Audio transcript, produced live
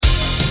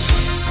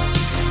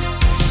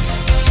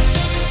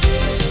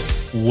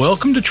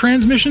Welcome to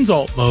Transmissions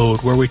Alt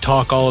Mode, where we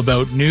talk all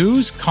about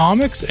news,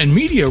 comics, and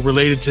media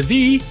related to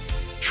the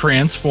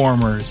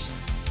Transformers.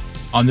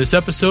 On this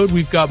episode,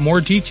 we've got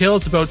more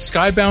details about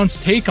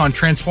Skybound's take on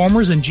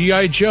Transformers and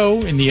G.I. Joe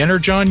in the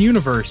Energon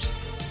universe.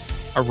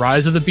 A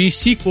Rise of the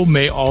Beast sequel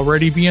may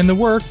already be in the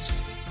works,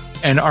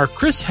 and are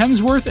Chris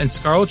Hemsworth and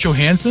Scarlett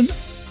Johansson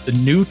the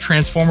new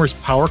Transformers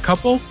power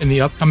couple in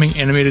the upcoming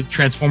animated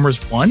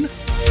Transformers 1?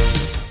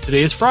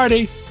 Today is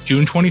Friday,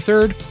 June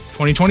 23rd,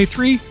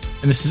 2023,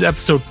 and this is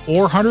episode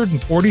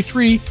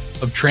 443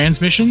 of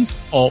Transmissions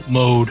Alt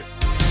Mode.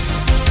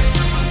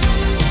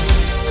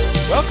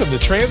 Welcome to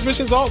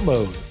Transmissions Alt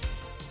Mode,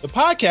 the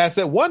podcast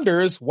that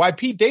wonders why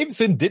Pete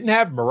Davidson didn't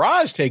have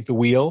Mirage take the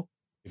wheel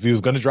if he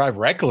was going to drive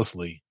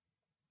recklessly.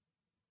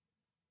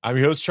 I'm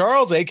your host,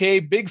 Charles, aka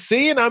Big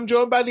C, and I'm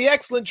joined by the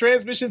excellent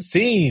Transmissions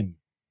team.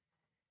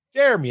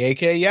 Jeremy,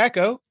 aka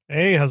Yakko.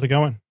 Hey, how's it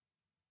going?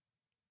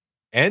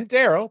 And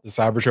Daryl, the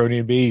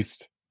Cybertronian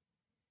Beast.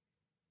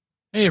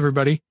 Hey,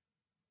 everybody.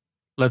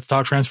 Let's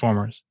talk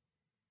Transformers.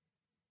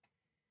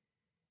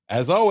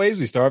 As always,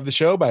 we start the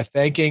show by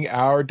thanking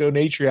our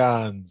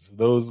Donatreons,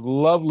 those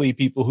lovely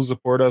people who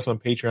support us on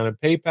Patreon and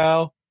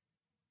PayPal.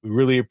 We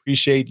really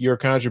appreciate your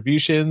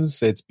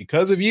contributions. It's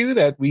because of you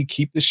that we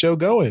keep the show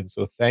going.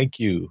 So thank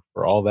you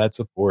for all that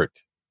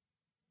support.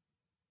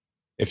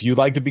 If you'd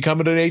like to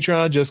become a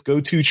Donatron, just go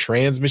to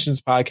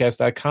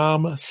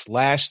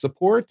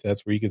transmissionspodcast.com/support.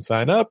 That's where you can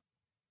sign up.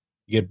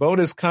 You get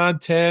bonus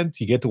content.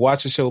 You get to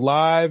watch the show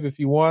live if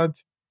you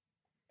want.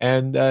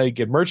 And you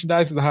get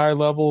merchandise at the higher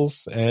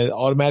levels and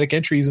automatic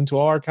entries into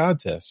all our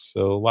contests.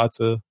 So lots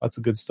of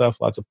good stuff,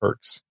 lots of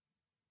perks.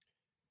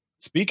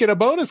 Speaking of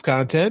bonus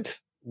content,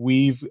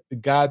 we've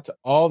got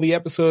all the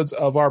episodes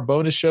of our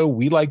bonus show,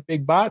 We Like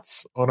Big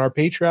Bots, on our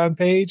Patreon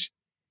page,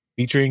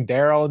 featuring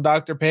Daryl and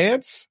Dr.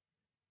 Pants.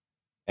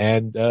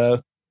 And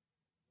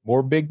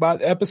more Big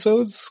Bot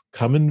episodes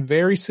coming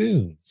very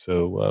soon.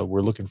 So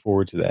we're looking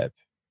forward to that.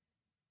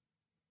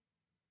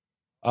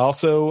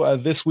 Also,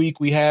 this week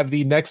we have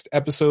the next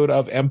episode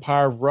of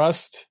Empire of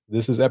Rust.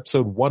 This is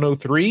episode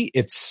 103.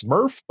 It's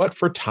Smurf, but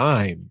for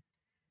time.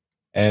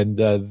 And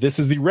this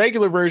is the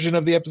regular version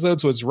of the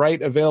episode, so it's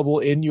available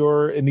in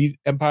the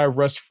Empire of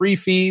Rust free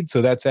feed.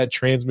 So that's at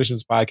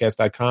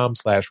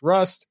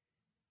transmissionspodcast.com/rust.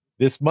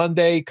 This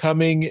Monday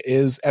coming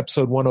is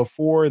episode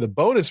 104, the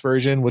bonus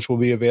version, which will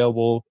be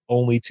available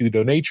only to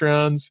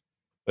Donatrons,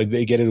 but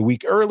they get it a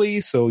week early,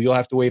 so you'll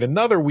have to wait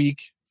another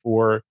week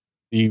for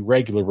the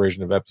regular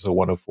version of episode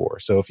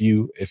 104. So if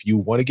you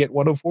want to get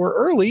 104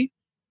 early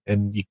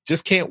and you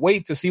just can't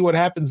wait to see what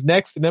happens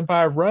next in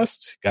Empire of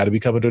Rust, got to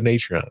become a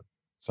Donatron.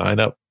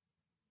 Sign up.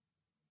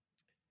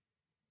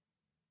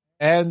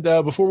 And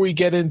before we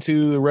get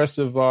into the rest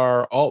of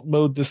our alt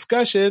mode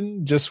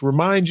discussion, just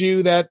remind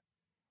you that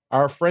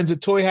our friends at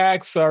Toy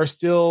Hacks are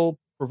still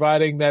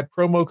providing that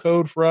promo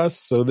code for us.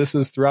 So this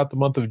is throughout the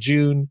month of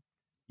June.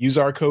 Use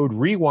our code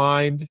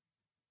REWIND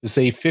to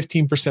save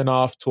 15%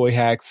 off Toy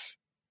Hacks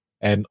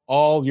and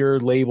all your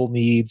label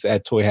needs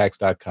at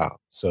toyhacks.com.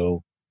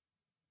 So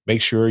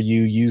make sure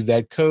you use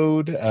that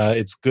code.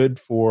 It's good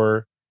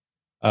for,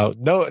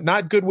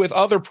 not good with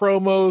other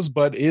promos,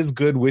 but is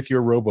good with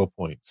your Robo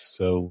Points.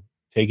 So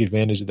take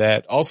advantage of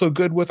that. Also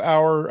good with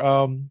our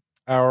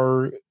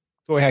Toy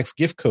Hacks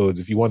gift codes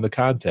if you won the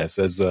contest.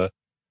 As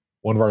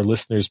one of our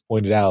listeners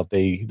pointed out,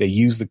 they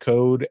used the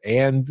code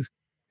and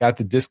got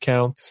the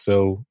discount.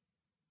 So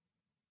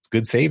it's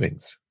good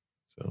savings.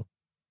 So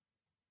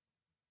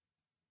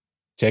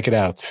check it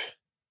out.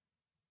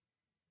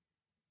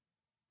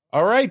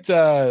 All right,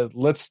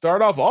 let's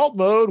start off alt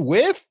mode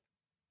with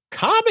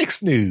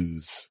comics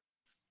news.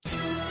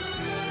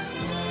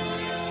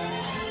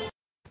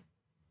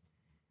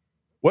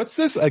 What's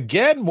this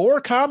again?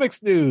 More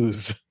comics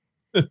news.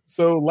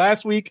 So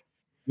last week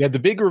we had the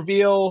big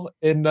reveal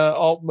in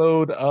alt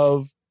mode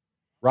of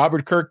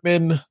Robert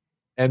Kirkman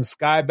and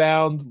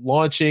Skybound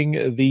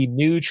launching the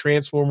new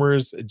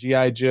Transformers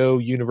G.I. Joe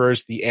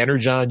universe, the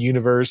Energon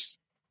universe.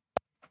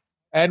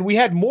 And we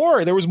had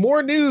more. There was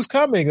more news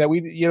coming that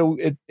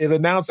it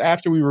announced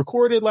after we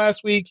recorded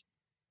last week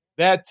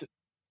that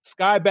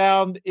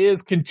Skybound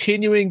is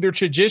continuing their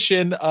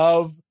tradition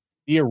of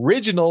the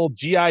original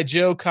G.I.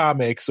 Joe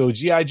comic. So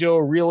G.I. Joe,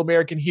 a real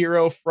American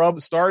hero,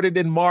 started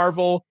in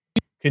Marvel,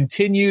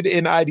 continued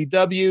in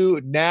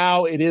IDW.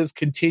 Now it is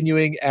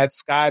continuing at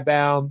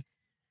Skybound,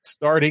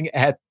 starting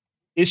at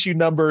issue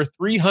number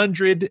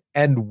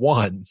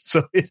 301.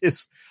 So it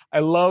is, I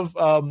love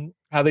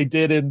how they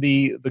did in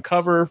the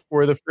cover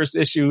for the first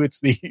issue. It's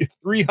the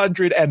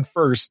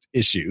 301st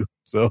issue.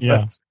 So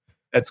yeah,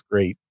 that's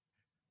great.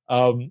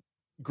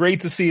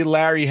 Great to see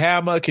Larry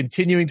Hama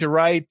continuing to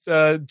write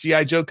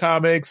G.I. Joe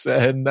comics.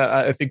 And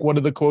I think one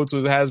of the quotes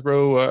was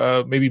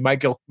Hasbro, maybe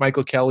Michael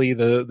Kelly,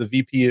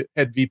 the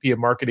head VP of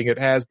marketing at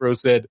Hasbro,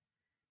 said,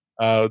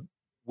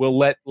 we'll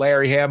let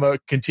Larry Hama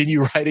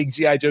continue writing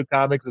G.I. Joe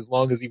comics as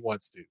long as he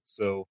wants to.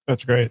 So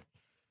that's great.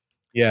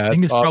 Yeah. I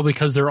think it's probably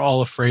because they're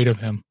all afraid of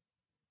him.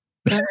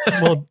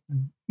 Well,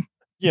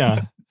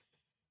 yeah.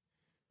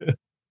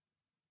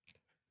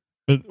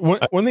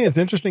 One thing that's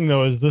interesting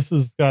though is this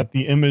has got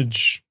the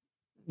Image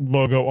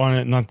logo on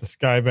it, not the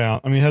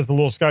Skybound. I mean, it has the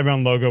little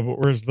Skybound logo, but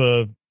whereas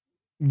the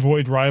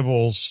Void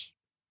Rivals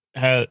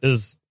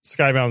is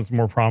Skybound's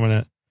more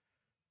prominent.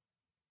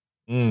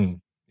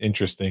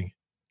 Interesting.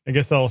 I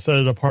guess that'll set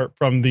it apart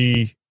from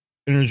the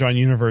Energon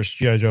Universe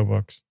G.I. Joe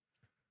books.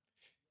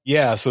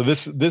 Yeah, so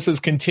this is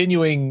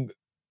continuing.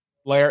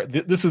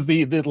 This is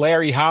the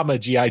Larry Hama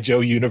G.I. Joe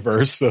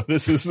universe. So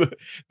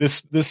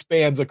this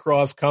spans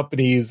across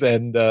companies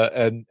and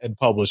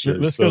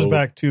publishers. This goes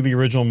back to the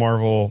original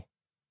Marvel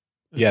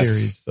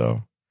series.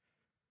 So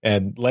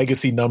and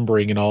legacy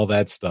numbering and all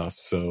that stuff.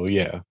 So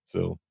yeah.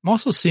 So I'm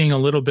also seeing a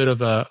little bit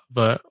of a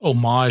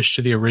homage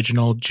to the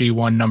original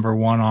G1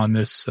 #1 on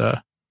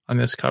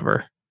this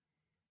cover.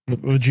 The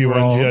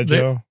G1 G.I.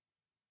 Joe.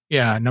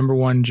 Yeah,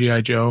 #1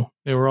 G.I. Joe.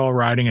 They were all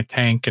riding a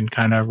tank and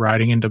kind of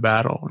riding into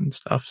battle and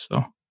stuff.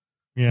 So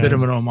yeah, a bit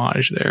of an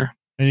homage there.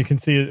 And you can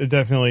see it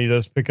definitely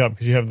does pick up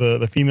because you have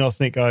the female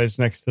Snake Eyes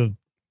next to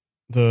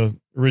the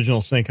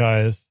original Snake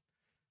Eyes.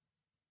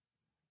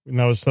 And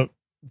that was the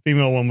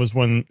female one was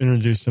one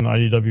introduced in the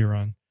IDW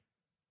run.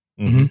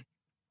 Mm-hmm.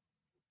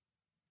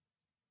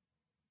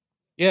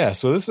 Yeah,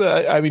 so this,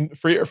 I mean,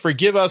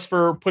 forgive us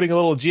for putting a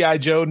little G.I.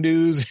 Joe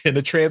news in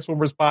a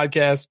Transformers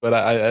podcast, but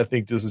I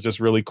think this is just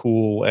really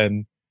cool.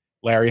 And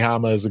Larry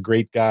Hama is a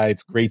great guy.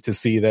 It's great to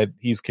see that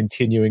he's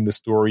continuing the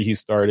story he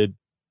started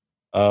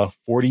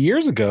 40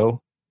 years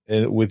ago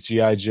with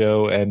G.I.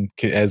 Joe and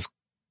as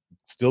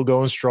still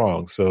going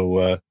strong.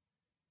 So,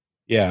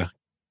 yeah,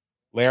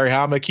 Larry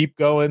Hama, keep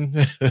going.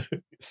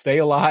 Stay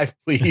alive,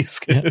 please.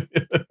 continue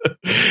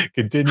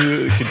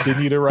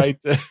to write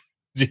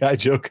G.I.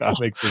 Joe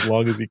comics as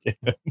long as you can.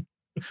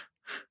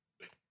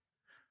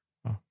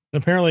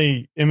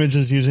 Apparently, Image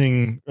is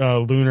using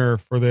Lunar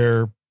for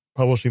their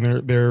publishing.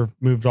 They're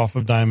moved off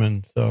of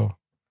Diamond, so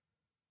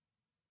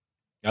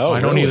I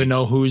don't even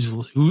know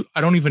who.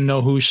 I don't even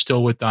know who's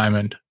still with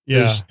Diamond.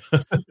 Yeah,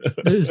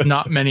 there's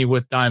not many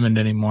with Diamond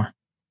anymore.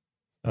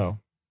 Oh,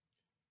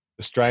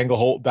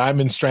 the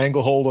Diamond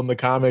stranglehold on the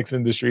comics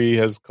industry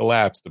has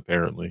collapsed.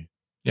 Apparently,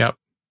 yep.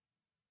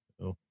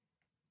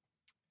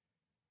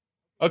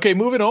 Okay,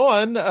 moving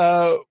on.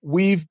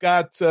 We've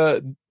got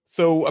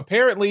so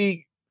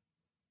apparently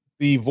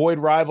the Void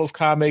Rivals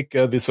comic,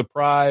 the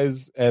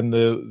surprise and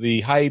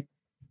the hype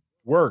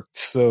worked.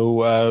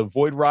 So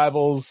Void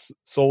Rivals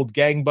sold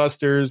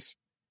gangbusters.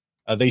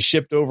 They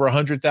shipped over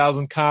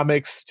 100,000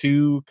 comics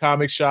to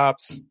comic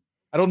shops.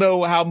 I don't know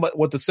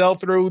what the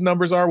sell-through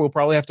numbers are. We'll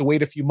probably have to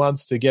wait a few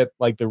months to get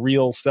like the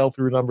real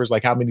sell-through numbers,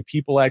 like how many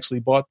people actually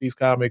bought these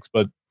comics.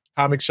 But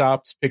comic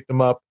shops picked them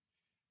up.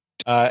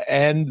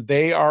 And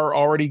they are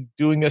already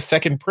doing a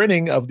second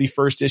printing of the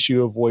first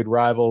issue of Void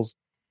Rivals.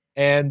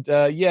 And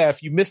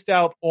if you missed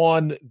out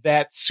on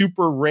that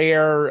super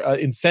rare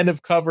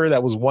incentive cover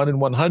that was 1 in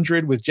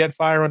 100 with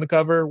Jetfire on the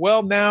cover,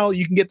 well, now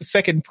you can get the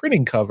second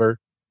printing cover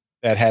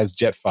that has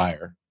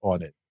Jetfire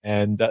on it.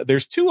 And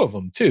there's two of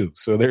them, too.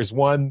 So there's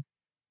one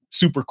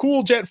super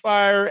cool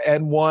Jetfire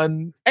and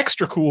one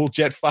extra cool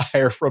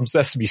Jetfire from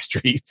Sesame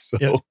Street. So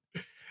yep.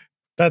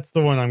 That's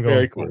the one I'm going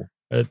very for.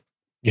 Cool.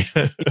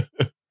 Yeah.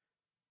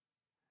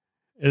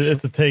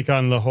 It's a take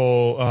on the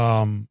whole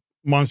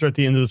monster at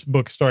the end of this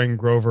book starring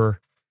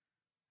Grover.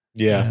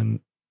 Yeah. And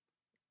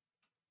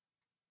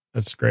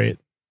that's great.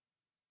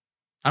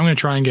 I'm going to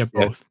try and get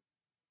both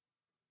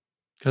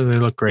because they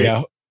look great.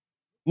 Yeah.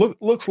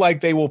 Looks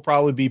like they will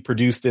probably be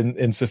produced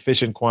in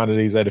sufficient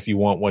quantities that if you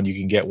want one, you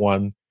can get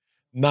one.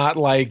 Not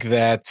like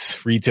that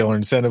retailer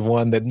incentive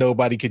one that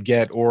nobody could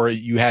get, or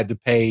you had to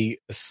pay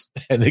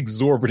an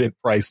exorbitant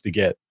price to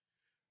get.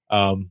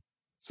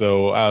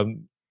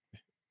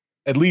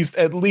 At least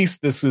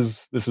this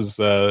is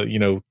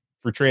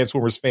for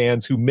Transformers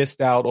fans who missed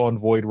out on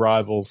Void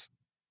Rivals,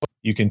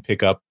 you can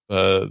pick up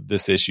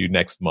this issue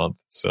next month.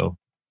 So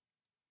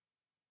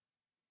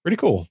pretty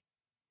cool.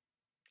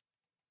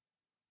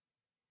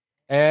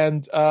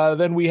 And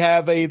then we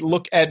have a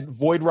look at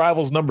Void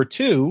Rivals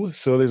 #2.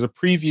 So there's a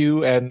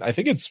preview, and I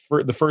think it's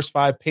for the first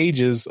 5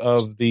 pages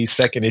of the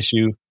second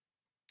issue.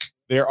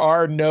 There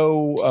are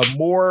no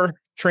more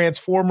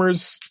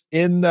Transformers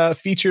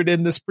featured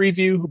in this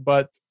preview,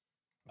 but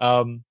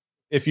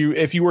if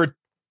you were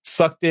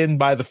sucked in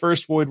by the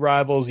first Void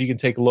Rivals, you can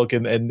take a look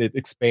and it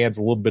expands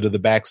a little bit of the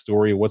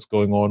backstory of what's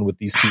going on with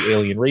these two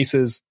alien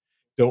races.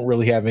 Don't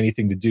really have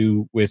anything to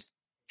do with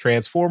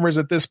Transformers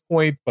at this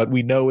point, but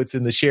we know it's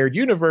in the shared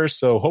universe,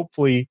 so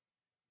hopefully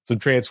some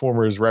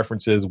Transformers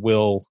references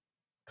will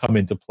come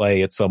into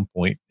play at some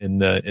point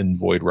in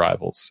Void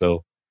Rivals.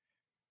 So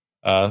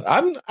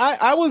I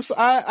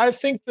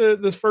think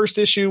the first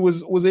issue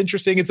was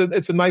interesting.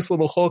 It's a nice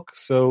little hook,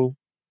 so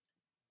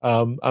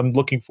I'm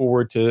looking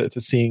forward to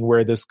seeing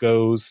where this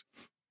goes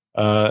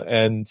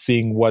and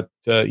seeing what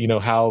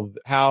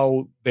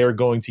how they're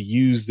going to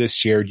use this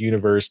shared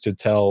universe to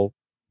tell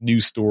new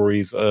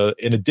stories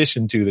in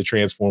addition to the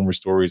Transformer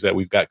stories that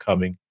we've got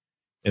coming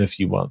in a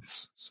few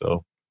months.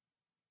 So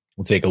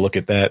we'll take a look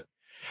at that.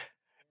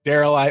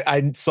 Daryl,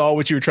 I saw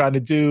what you were trying to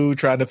do,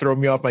 trying to throw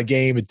me off my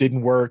game. It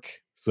didn't work.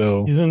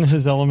 So he's in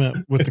his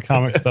element with the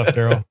comic stuff,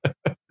 Daryl.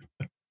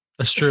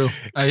 That's true.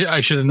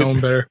 I should have known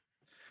better.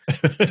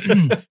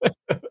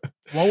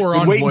 While we're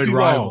on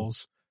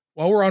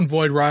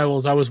Void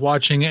Rivals, I was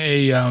watching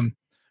a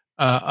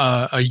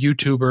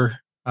YouTuber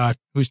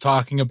who's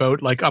talking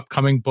about like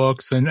upcoming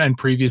books and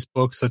previous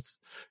books. That's,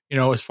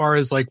 as far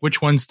as like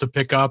which ones to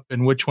pick up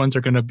and which ones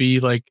are going to be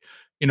like,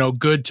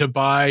 good to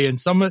buy. And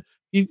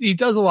he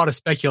does a lot of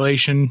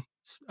speculation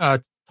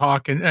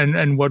talk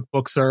and what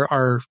books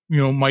are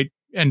might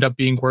end up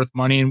being worth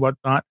money and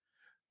whatnot.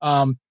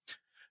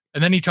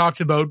 And then he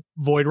talked about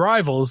Void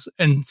Rivals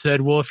and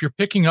said, well, if you're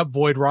picking up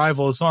Void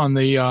Rivals on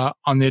the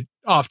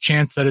off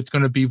chance that it's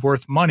going to be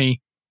worth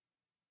money,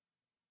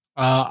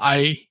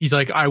 he's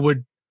like, I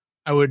would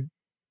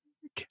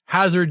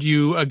hazard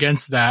you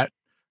against that,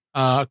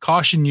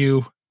 caution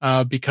you,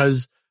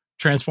 because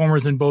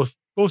Transformers and both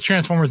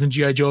Transformers and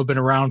G.I. Joe have been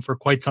around for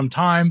quite some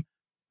time.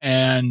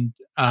 And,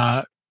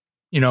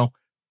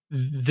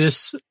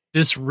 this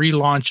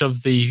relaunch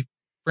of the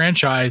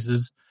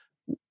franchises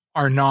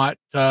are not,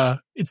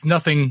 it's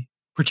nothing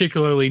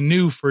particularly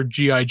new for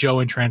G.I. Joe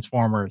and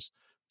Transformers.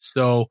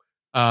 So,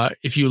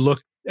 if you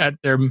look at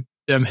them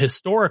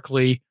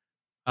historically,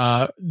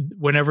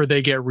 whenever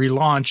they get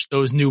relaunched,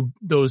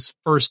 those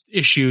first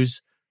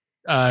issues,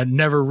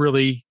 never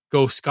really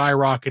go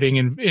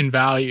skyrocketing in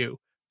value.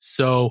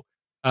 So,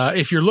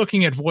 if you're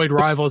looking at Void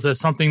Rivals as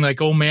something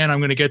like, oh man, I'm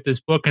going to get this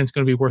book and it's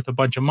going to be worth a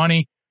bunch of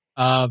money,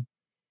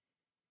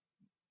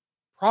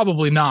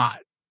 probably not.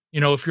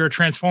 If you're a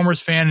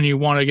Transformers fan and you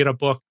want to get a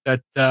book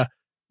that,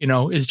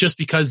 is just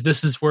because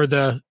this is where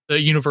the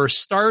universe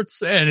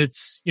starts and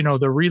it's, the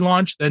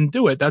relaunch, then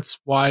do it. That's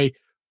why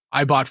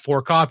I bought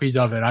 4 copies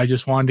of it. I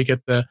just wanted to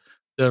get the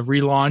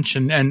relaunch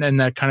and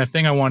that kind of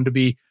thing. I wanted to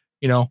be,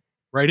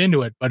 right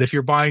into it. But if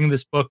you're buying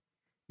this book,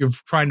 you're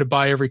trying to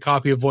buy every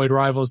copy of Void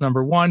Rivals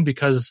 #1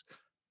 because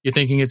you're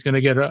thinking it's going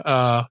to get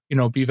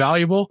be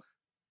valuable.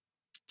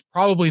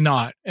 Probably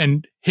not.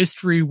 And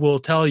history will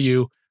tell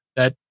you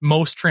that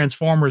most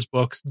Transformers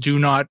books do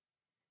not,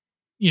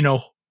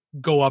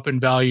 go up in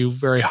value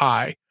very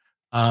high.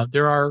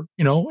 There are,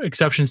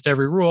 exceptions to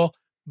every rule,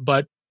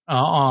 but,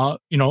 on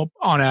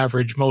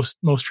average, most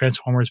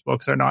Transformers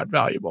books are not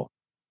valuable.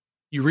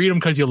 You read them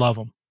because you love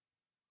them.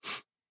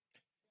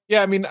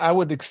 Yeah, I mean, I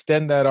would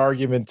extend that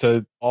argument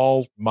to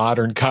all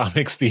modern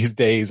comics these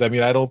days. I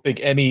mean, I don't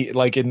think any,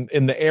 like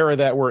in the era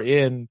that we're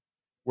in,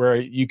 where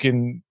you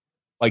can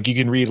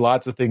read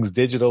lots of things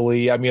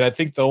digitally. I mean, I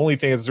think the only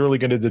thing that's really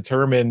going to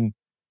determine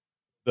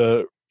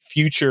the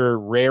future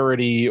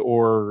rarity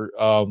or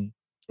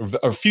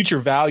future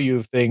value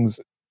of things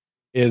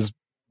is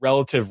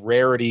relative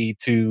rarity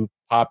to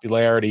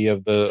popularity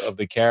of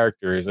the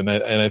characters. And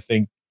I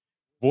think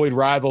Void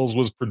Rivals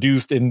was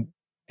produced in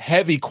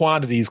heavy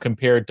quantities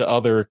compared to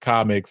other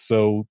comics,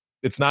 so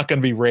it's not going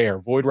to be rare.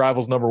 Void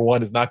Rivals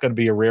 #1 is not going to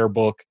be a rare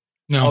book.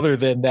 No. Other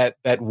than that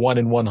 1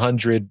 in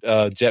 100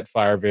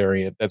 Jetfire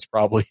variant. That's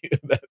probably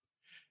that's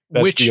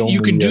which the only,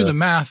 you can do the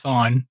math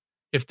on.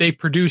 If they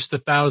produced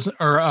 1,000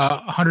 or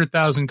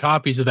 100,000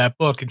 copies of that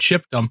book and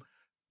shipped them,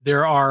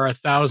 there are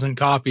 1,000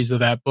 copies of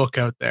that book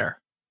out there,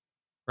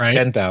 right?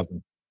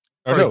 10,000.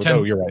 Oh,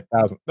 no, you're right.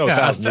 1,000. No,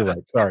 1,000. You're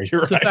right. Sorry,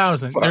 you're it's right.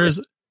 1,000. There's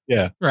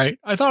right.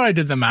 I thought I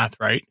did the math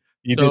right.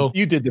 You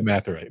did the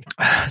math right.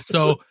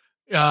 So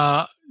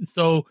and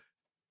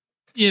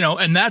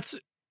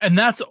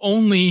that's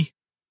only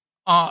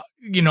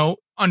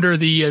under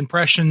the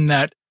impression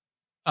that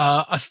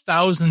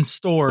 1,000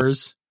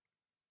 stores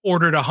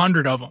ordered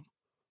 100 of them,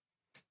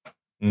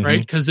 right?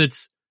 Because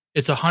it's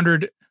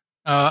 100.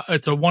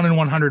 It's a 1 in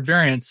 100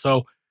 variant.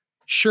 So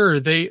sure,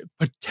 they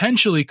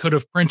potentially could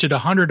have printed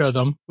 100 of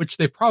them, which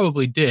they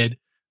probably did,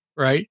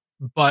 right?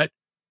 But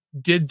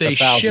did they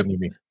 1,000, ship? You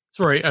mean?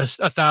 Sorry,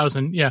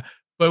 1,000. Yeah,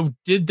 but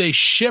did they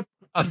ship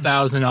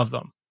 1,000 of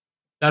them?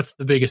 That's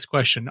the biggest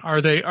question. Are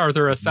there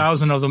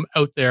 1,000 of them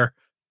out there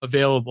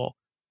available?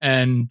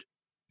 And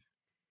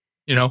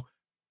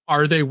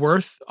are they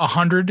worth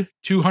 $100,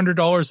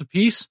 $200 a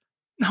piece?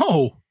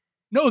 No,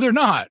 they're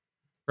not.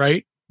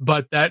 Right.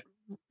 But that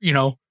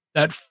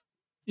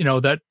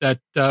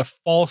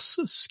false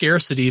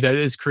scarcity that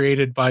is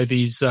created by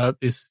these,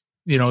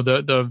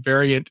 the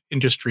variant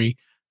industry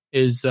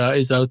is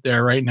out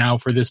there right now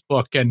for this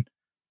book. And,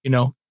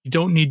 you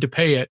don't need to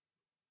pay it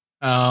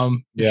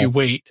if you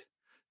wait,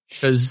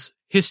 because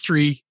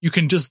history, you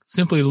can just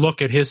simply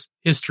look at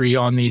history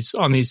on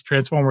these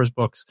Transformers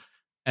books,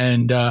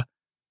 and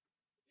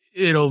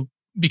it'll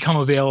become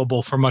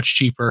available for much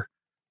cheaper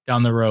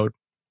down the road.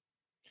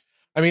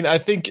 I mean, I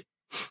think,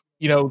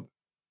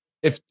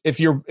 if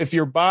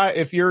you're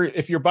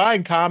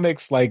buying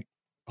comics like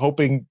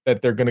hoping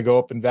that they're going to go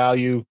up in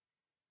value,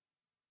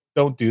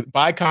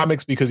 buy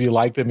comics because you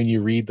like them and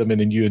you read them and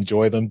then you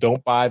enjoy them.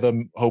 Don't buy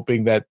them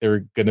hoping that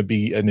they're going to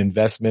be an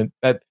investment.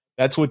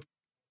 That's what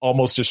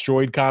almost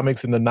destroyed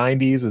comics in the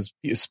 90s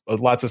is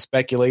lots of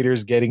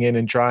speculators getting in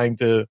and trying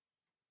to,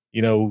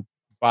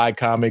 buy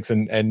comics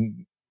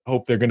and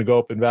hope they're going to go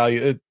up in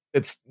value.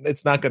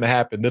 it's not going to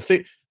happen.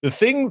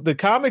 The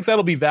comics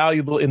that'll be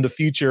valuable in the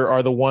future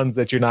are the ones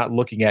that you're not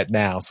looking at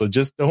now. So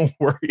just don't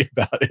worry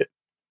about it.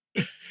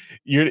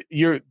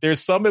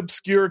 There's some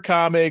obscure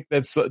comic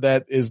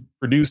that is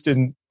produced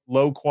in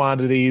low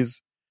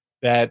quantities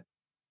that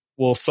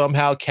will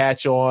somehow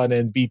catch on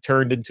and be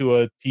turned into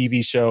a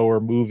TV show or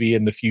movie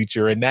in the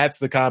future. And that's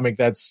the comic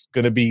that's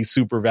going to be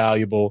super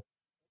valuable.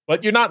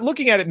 But you're not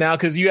looking at it now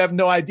because you have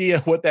no idea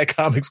what that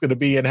comic's going to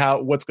be and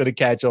what's going to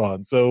catch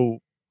on. So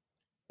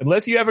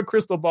unless you have a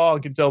crystal ball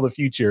and can tell the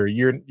future,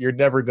 you're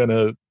never going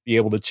to be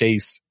able to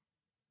chase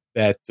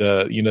that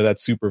that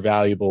super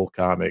valuable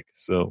comic.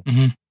 So,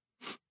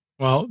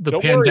 well, the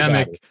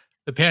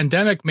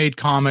pandemic made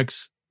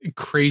comics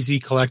crazy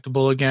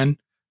collectible again,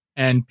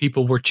 and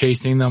people were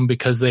chasing them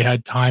because they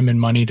had time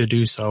and money to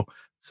do so.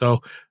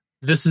 So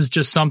this is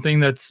just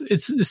something it's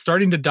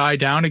starting to die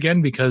down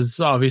again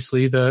because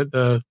obviously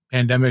the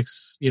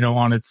pandemic's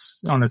on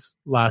its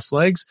last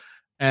legs,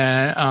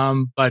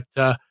 but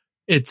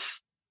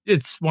it's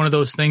one of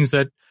those things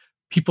that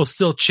people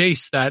still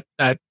chase that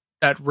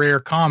rare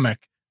comic,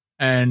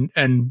 and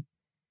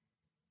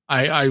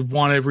I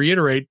want to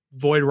reiterate,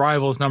 Void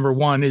Rivals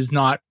 #1 is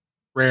not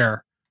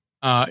rare.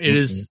 It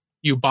is,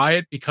 you buy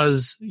it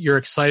because you're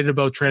excited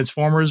about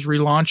Transformers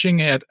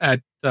relaunching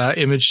at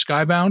Image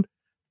Skybound.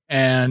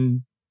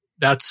 And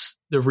that's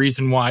the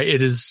reason why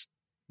it is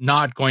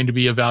not going to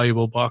be a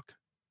valuable book.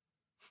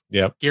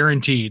 Yep.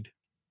 Guaranteed.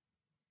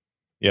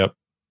 Yep.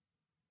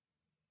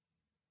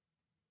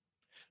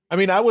 I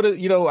mean, I would have,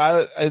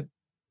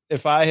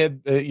 if I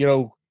had,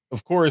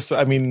 of course,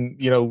 I mean,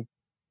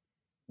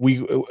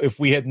 if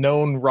we had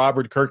known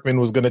Robert Kirkman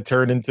was going to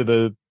turn into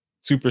the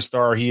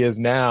superstar he is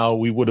now,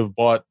 we would have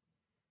bought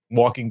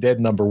Walking Dead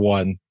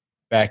 #1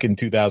 back in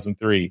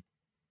 2003.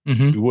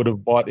 We would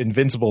have bought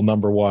Invincible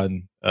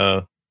 #1.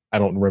 I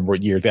don't remember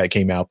what year that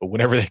came out, but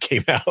whenever that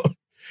came out,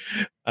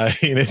 I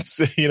mean,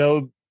 it's,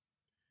 you're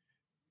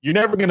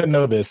never going to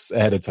know this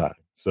ahead of time.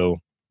 So,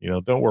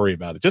 don't worry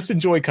about it. Just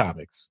enjoy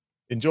comics.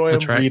 Enjoy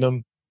them, read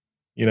them,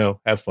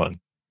 have fun.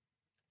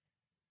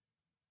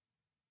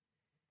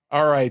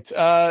 All right.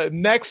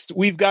 Next,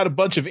 we've got a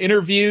bunch of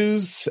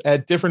interviews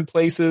at different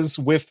places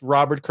with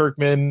Robert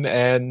Kirkman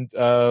and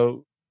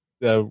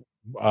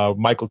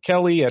Michael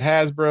Kelly at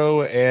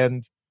Hasbro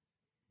and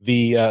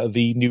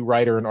the new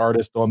writer and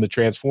artist on the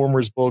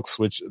Transformers books,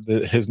 which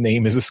his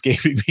name is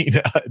escaping me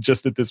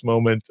just at this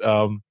moment.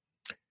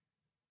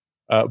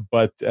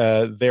 But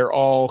they're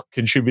all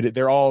contributed.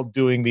 They're all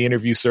doing the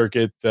interview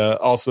circuit.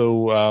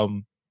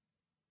 Daniel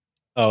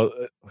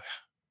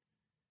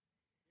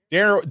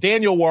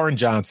Warren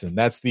Johnson,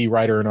 that's the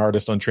writer and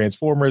artist on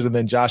Transformers, and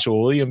then Joshua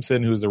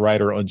Williamson, who's the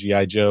writer on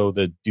G.I. Joe,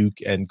 the Duke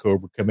and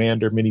Cobra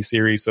Commander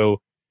miniseries.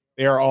 So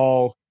they are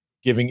all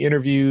giving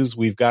interviews.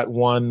 We've got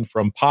one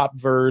from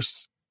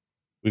Popverse.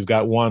 We've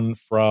got one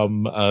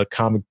from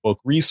Comic Book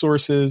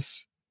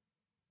Resources.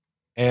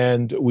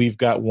 And we've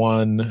got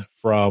one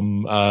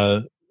from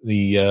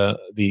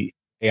the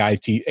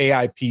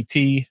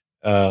AIPT.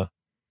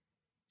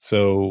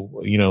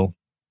 So,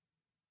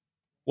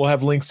 we'll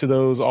have links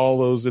to all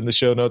those in the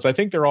show notes. I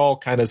think they're all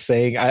kind of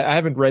saying, I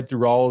haven't read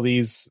through all of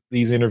these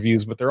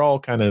interviews, but they're all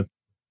kind of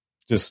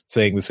just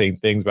saying the same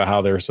things about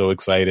how they're so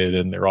excited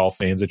and they're all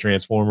fans of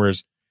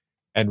Transformers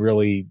and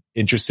really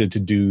interested to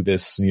do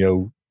this,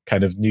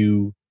 kind of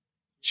new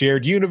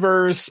shared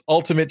universe,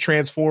 Ultimate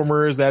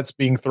Transformers that's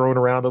being thrown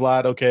around a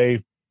lot.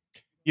 Okay.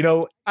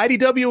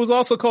 IDW was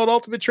also called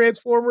Ultimate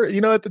Transformer.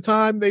 At the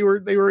time they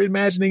were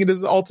imagining it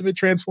as Ultimate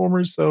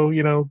Transformers. So,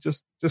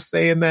 just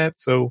saying that.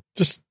 So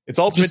it's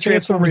Ultimate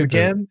Transformers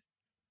again.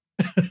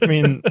 I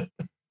mean,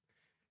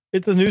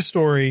 it's a new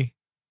story.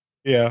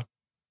 Yeah.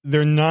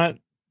 They're not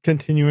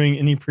continuing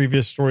any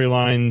previous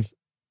storylines.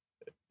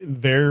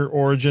 Their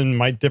origin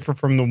might differ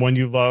from the one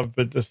you love,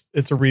 but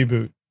it's a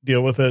reboot.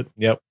 Deal with it.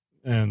 Yep.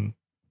 And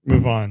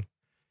move on.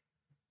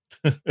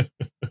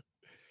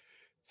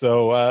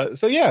 So I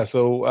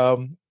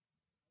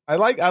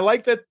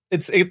like that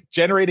it's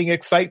generating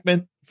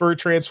excitement for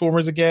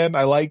Transformers again.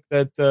 I like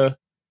that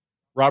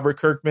Robert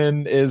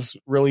Kirkman is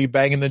really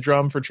banging the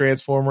drum for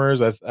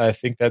Transformers. I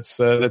think that's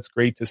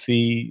great to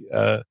see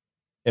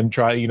him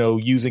try,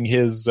 using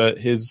his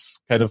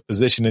kind of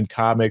position in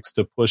comics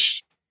to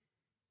push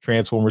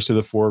Transformers to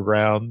the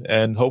foreground.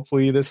 And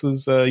hopefully this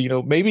is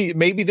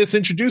maybe this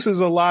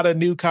introduces a lot of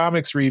new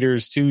comics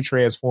readers to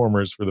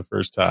Transformers for the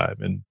first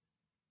time,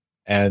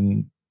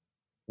 and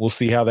we'll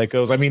see how that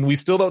goes. I mean, we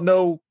still don't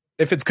know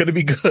if it's going to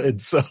be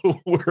good, so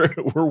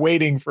we're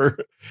waiting for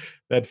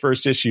that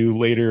first issue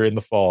later in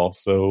the fall.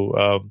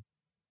 So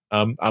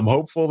I'm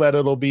hopeful that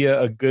it'll be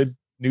a good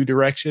new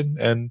direction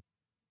and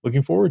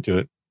looking forward to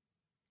it.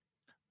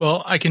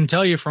 Well, I can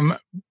tell you from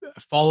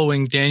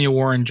following Daniel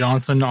Warren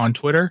Johnson on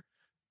Twitter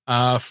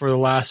for the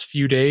last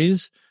few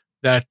days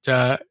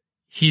that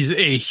he's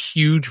a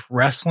huge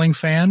wrestling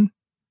fan,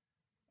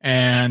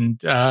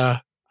 and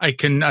I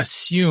can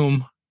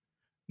assume,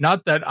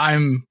 not that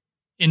I'm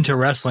into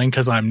wrestling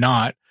because I'm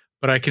not,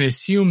 but I can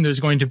assume there's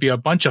going to be a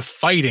bunch of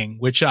fighting,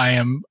 which I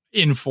am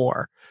in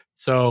for.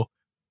 So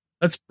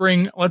let's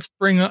bring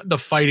the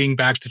fighting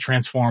back to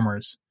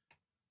Transformers.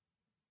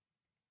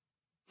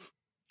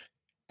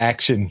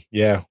 Action,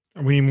 yeah.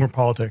 We need more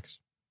politics.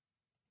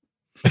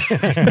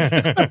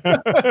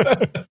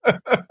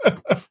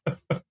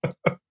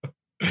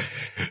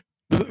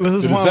 This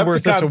is why we're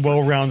such a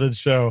well-rounded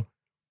show.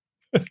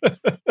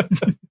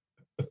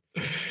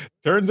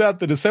 Turns out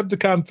the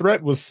Decepticon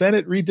threat was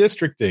Senate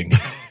redistricting.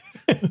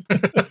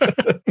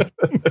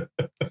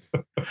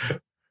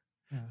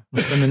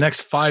 We'll spend the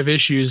next 5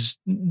 issues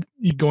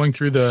going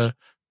through the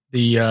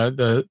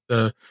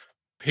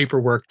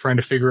paperwork trying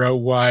to figure out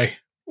why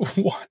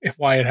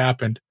it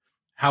happened,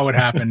 how it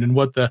happened, and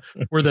what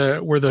where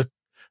the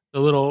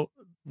little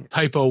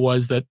typo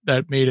was that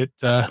made it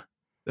that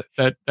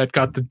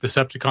got the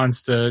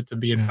Decepticons to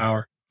be in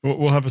power.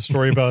 We'll have a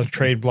story about a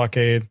trade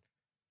blockade.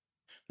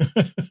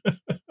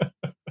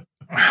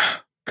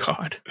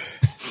 God.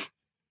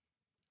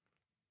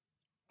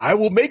 I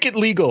will make it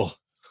legal.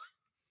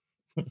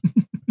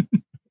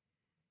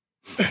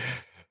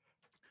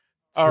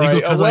 All right,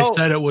 because I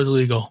said it was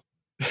legal.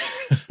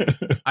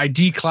 I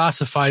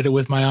declassified it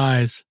with my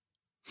eyes.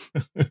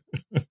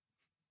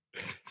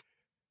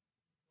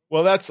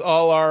 Well, that's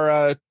all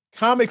our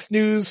comics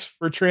news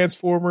for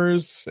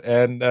Transformers,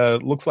 and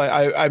looks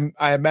like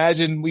I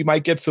imagine we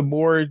might get some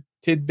more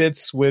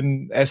tidbits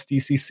when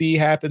SDCC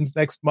happens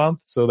next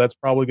month. So that's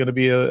probably going to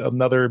be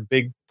another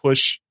big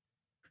push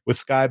with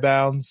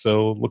Skybound.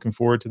 So looking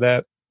forward to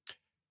that.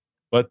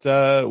 But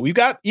we've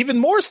got even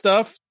more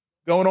stuff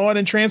going on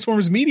in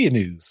Transformers media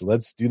news. So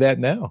let's do that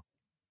now.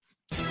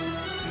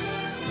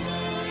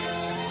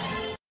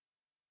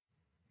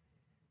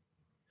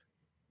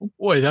 Oh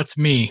boy, that's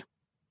me.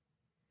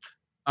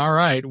 All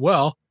right.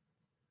 Well,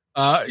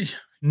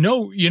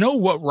 no, you know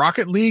what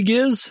Rocket League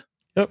is?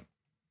 Yep.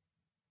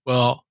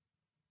 Well,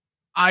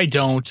 I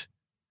don't.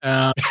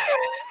 It's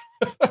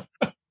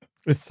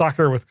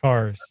soccer with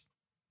cars.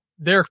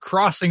 They're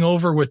crossing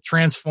over with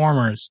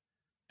Transformers.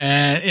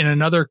 And in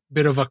another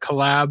bit of a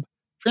collab,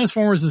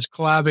 Transformers is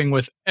collabing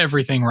with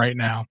everything right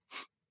now.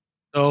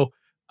 So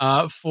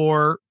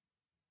for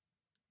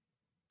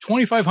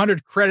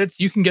 2,500 credits,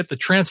 you can get the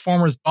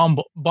Transformers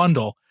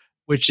bundle,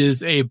 which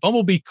is a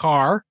Bumblebee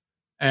car,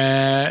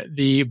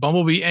 the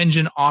Bumblebee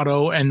engine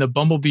auto, and the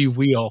Bumblebee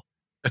wheel.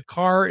 The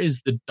car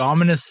is the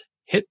Dominus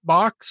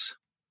Hitbox,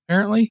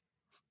 apparently.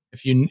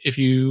 If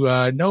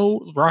you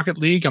know Rocket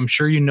League, I'm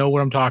sure you know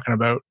what I'm talking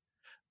about.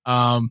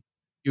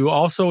 You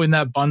also, in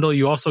that bundle,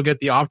 you also get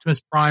the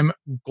Optimus Prime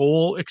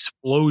Goal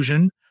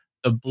Explosion,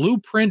 the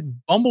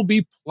Blueprint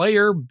Bumblebee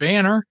player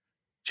banner,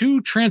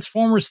 2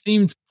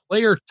 Transformers-themed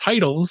player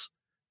titles.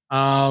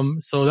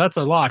 So that's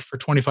a lot for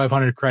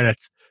 2,500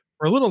 credits.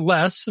 For a little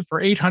less, for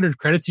 800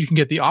 credits, you can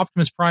get the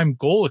Optimus Prime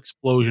Goal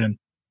Explosion,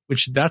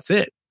 which that's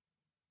it.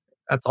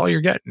 That's all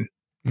you're getting.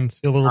 Let's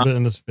see a little bit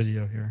in this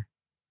video here.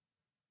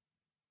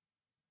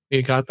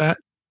 You got that?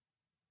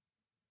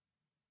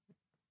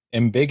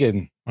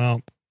 Embiggen.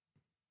 Well,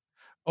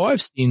 oh,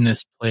 I've seen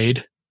this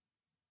played.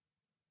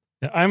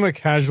 Yeah, I'm a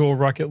casual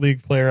Rocket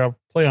League player. I'll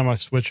play on my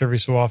Switch every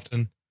so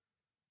often.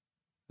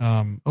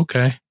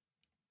 Okay.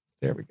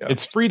 There we go.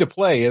 It's free to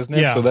play, isn't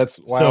it? Yeah. So that's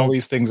why all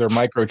these things are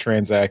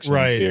microtransactions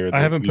right. here. I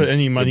haven't put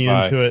any money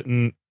into it,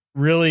 and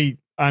really,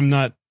 I'm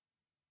not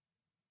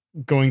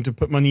going to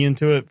put money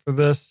into it for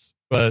this,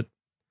 but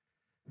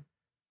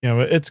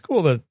it's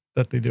cool that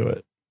they do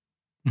it.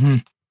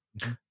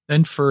 Mm-hmm.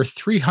 Then for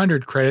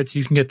 300 credits,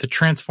 you can get the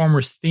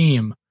Transformers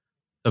theme,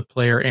 the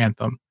player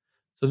anthem.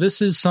 So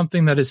this is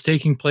something that is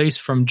taking place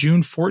from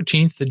June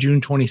 14th to June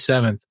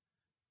 27th.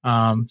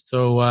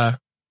 So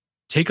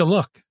take a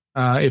look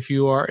if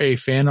you are a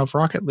fan of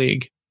Rocket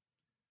League.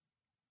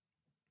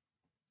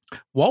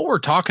 While we're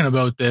talking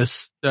about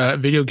this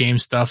video game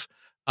stuff,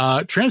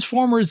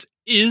 Transformers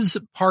is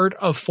part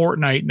of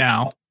Fortnite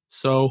now.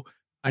 So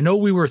I know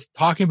we were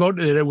talking about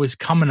that it was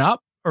coming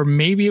up, or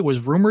maybe it was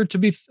rumored to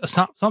be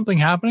something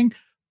happening,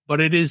 but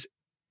it is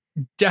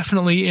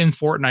definitely in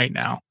Fortnite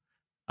now.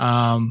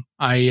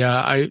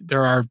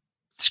 There are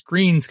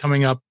screens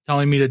coming up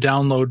telling me to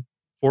download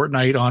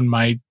Fortnite on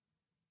my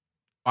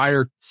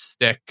Fire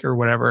Stick or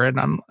whatever, and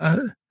I'm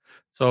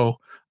so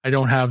I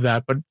don't have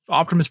that. But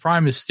Optimus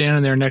Prime is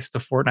standing there next to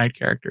Fortnite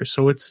characters,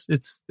 so it's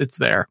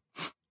there.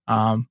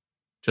 I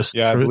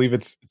believe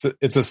it's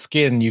a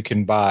skin you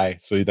can buy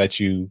so that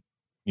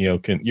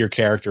your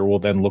character will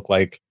then look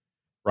like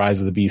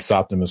Rise of the Beasts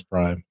Optimus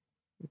Prime.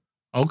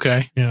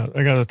 Okay. Yeah,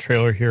 I got a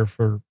trailer here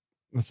for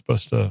it's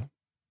supposed to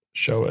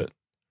show it.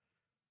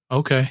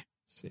 Okay.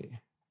 Let's see.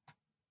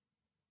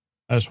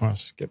 I just want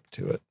to skip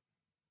to it.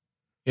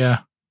 Yeah.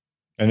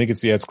 I think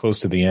it's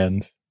close to the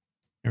end.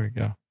 Here we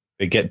go.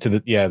 They get to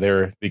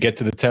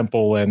the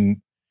temple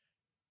and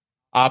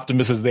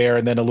Optimus is there,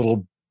 and then a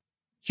little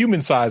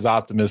human-sized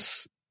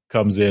Optimus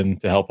comes in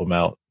to help him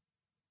out.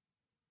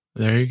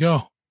 There you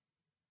go.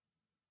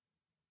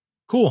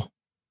 Cool.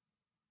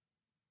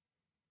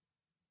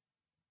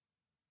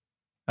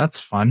 That's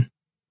fun.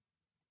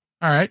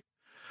 All right.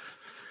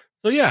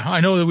 So yeah, I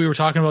know that we were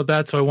talking about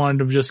that, so I wanted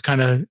to just kind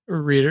of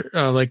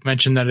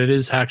mention that it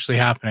is actually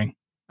happening.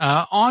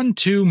 On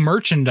to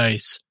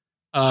merchandise.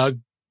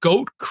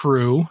 Goat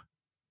Crew,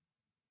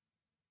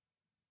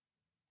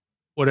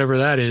 whatever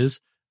that is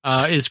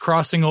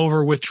crossing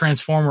over with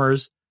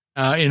Transformers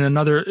in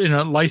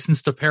a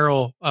licensed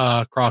apparel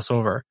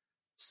crossover.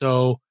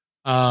 So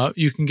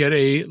you can get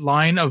a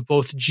line of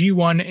both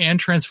G1 and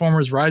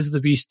Transformers Rise of the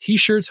Beast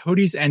t-shirts,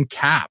 hoodies, and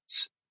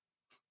caps.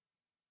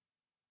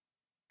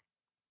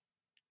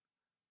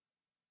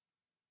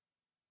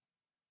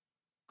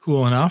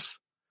 Cool enough.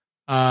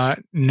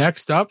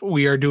 Next up,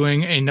 we are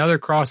doing another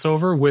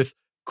crossover with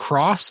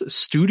Cross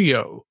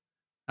Studio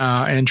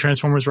and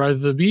Transformers Rise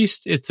of the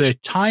Beast. It's a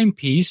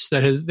timepiece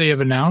that they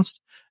have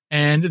announced.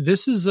 And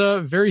this is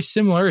very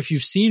similar. If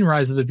you've seen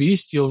Rise of the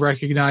Beast, you'll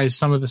recognize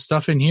some of the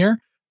stuff in here.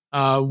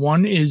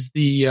 One is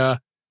the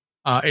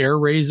Air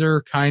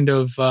Razor kind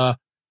of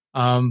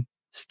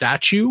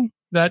statue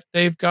that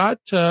they've got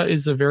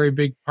is a very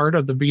big part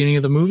of the beginning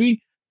of the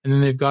movie. And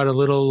then they've got a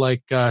little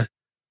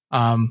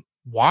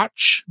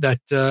watch that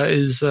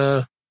is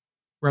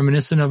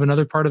reminiscent of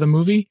another part of the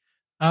movie.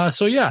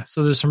 So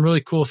there's some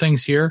really cool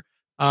things here.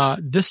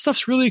 This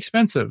stuff's really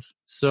expensive.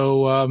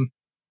 So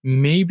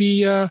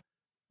maybe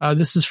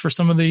this is for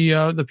some of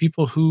the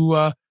people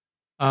who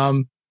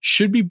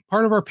should be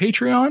part of our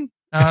Patreon.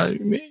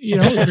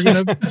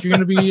 If you're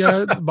gonna be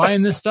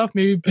buying this stuff,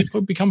 maybe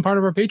people become part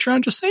of our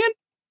Patreon. Just saying.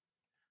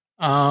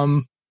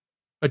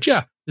 But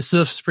yeah, this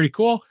stuff's pretty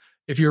cool.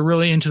 If you're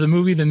really into the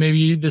movie, then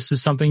maybe this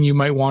is something you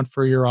might want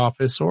for your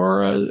office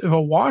or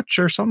a watch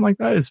or something like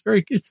that.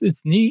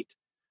 It's neat.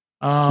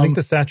 I think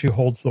the statue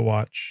holds the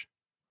watch.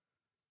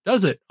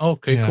 Does it?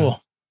 Okay, yeah.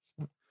 Cool.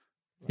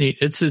 It's neat.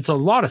 It's a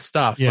lot of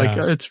stuff.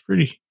 Yeah. It's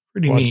pretty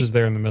neat. Watch is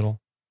there in the middle.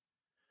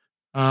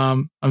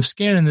 I'm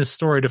scanning this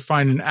story to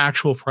find an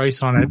actual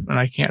price on it, and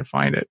I can't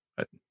find it.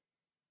 But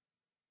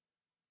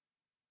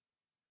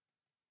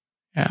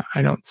yeah,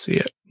 I don't see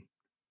it. I'm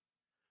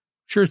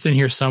sure it's in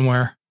here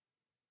somewhere.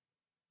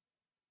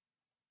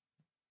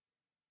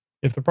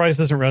 If the price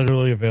isn't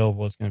readily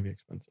available, it's going to be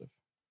expensive.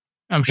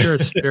 I'm sure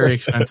it's very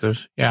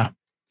expensive. Yeah.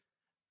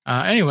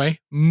 Anyway,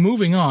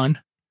 moving on.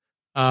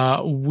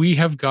 We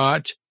have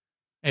got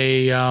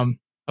a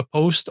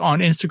post on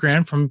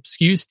Instagram from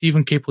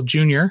Stephen Capel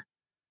Jr.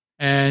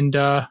 and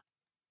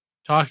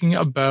talking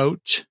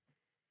about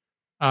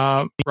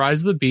Rise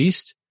of the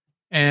Beast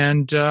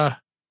and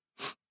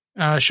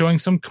showing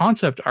some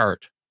concept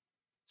art.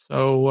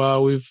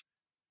 So we've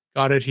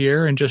got it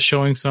here and just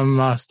showing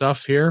some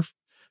stuff here,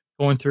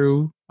 going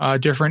through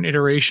different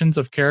iterations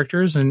of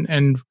characters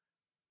and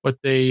what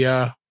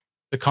the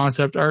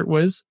concept art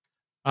was.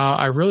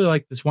 I really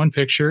like this one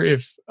picture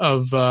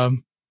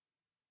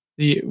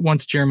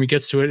once Jeremy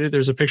gets to it,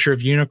 there's a picture of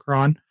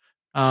Unicron.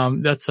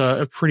 That's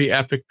a pretty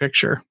epic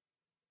picture.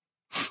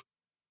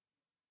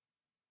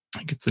 I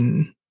think it's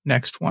the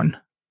next one.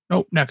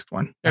 Nope, next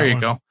one. There you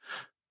go.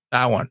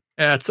 That one.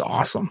 That's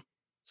awesome.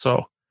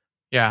 So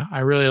yeah, I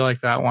really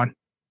like that one.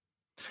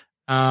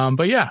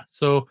 But yeah,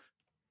 so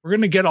we're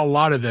going to get a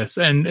lot of this.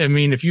 And I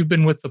mean, if you've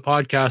been with the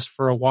podcast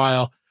for a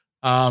while,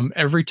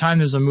 every time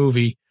there's a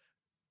movie,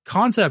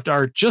 concept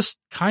art just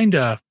kind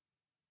of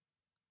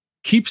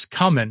keeps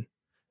coming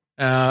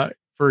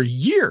for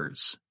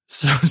years.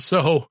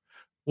 So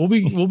we'll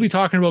be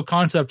talking about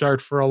concept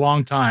art for a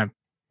long time.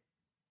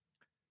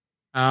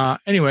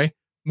 Anyway,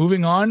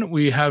 moving on,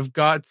 we have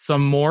got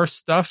some more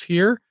stuff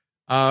here.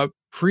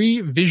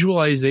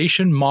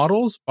 Pre-visualization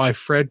models by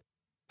Fred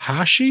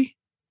Pashi.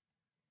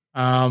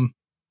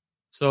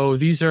 So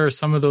these are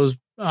some of those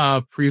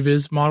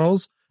previs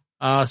models.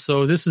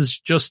 So this is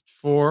just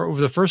for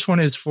the first one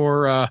is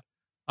for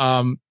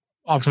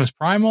Optimus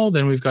Primal.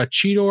 Then we've got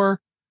Cheetor,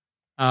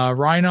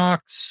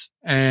 Rhinox,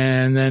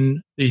 and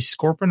then the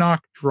Scorponok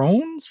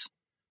drones,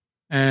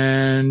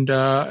 and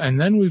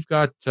then we've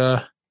got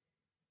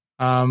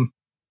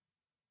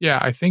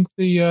I think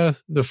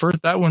the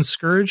first, that one's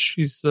Scourge.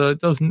 He's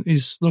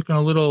looking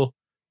a little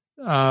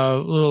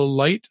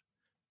light,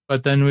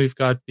 but then we've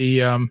got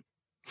the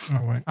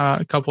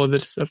a couple of the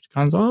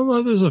Decepticons. Oh,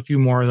 well, there's a few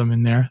more of them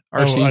in there.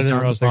 RC's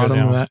down the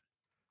bottom of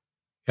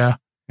that.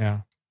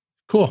 Yeah.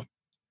 Cool.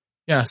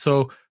 Yeah.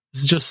 So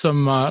this is just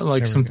some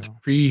some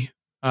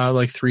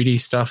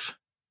 3D stuff.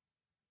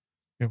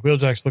 Yeah,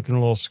 Wheeljack's looking a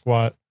little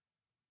squat.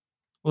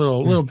 A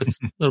little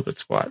bit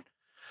squat.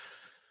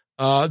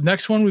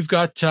 Next one, we've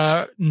got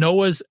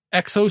Noah's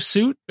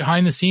exosuit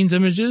behind the scenes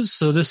images.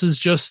 So this is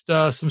just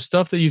some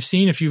stuff that you've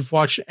seen if you've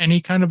watched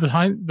any kind of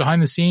behind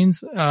the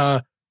scenes.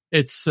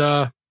 It's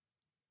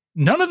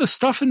none of the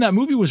stuff in that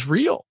movie was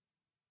real.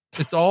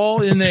 It's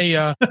all in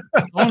a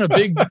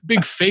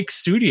big fake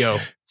studio.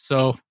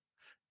 So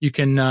you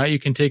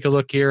can take a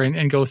look here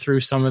and go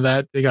through some of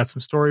that. They got some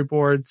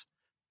storyboards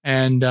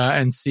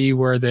and see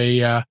where they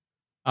have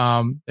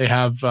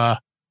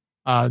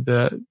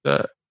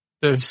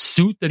the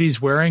suit that he's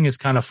wearing is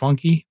kind of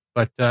funky,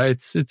 but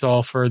it's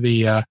all for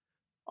the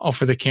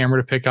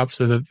camera to pick up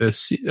so that the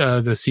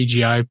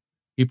CGI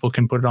people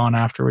can put it on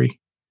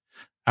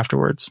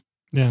afterwards.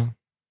 Yeah,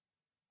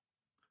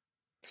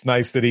 it's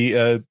nice that he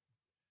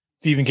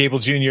Stephen Cable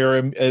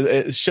Jr.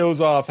 It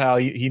shows off how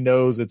he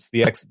knows it's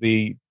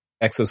the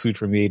exosuit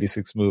from the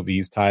 86 movie.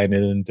 He's tying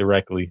it in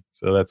directly.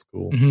 So that's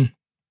cool. Mm-hmm.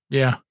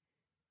 Yeah.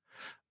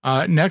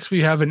 Next,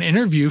 we have an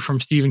interview from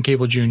Stephen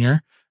Cable Jr.,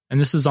 and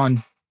this is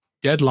on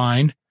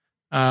Deadline,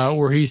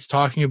 where he's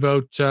talking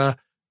about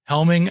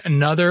helming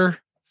another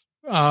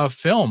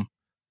film.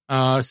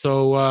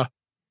 So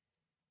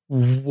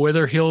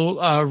whether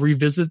he'll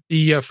revisit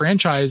the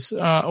franchise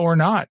or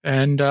not.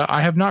 And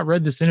I have not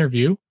read this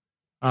interview,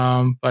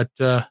 but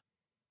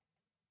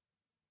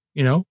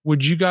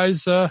would you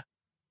guys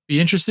be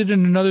interested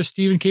in another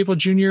Stephen Cable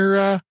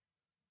Jr.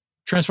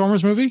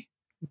 Transformers movie?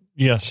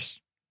 Yes.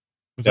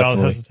 Without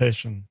Definitely.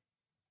 hesitation.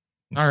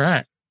 All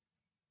right.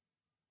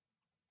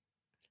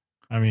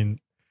 I mean,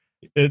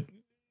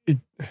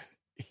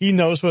 he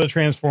knows what a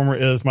Transformer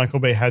is. Michael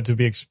Bay had to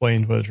be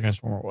explained what a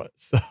Transformer was.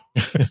 So.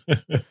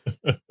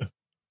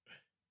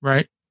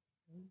 Right.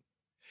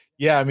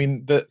 Yeah, I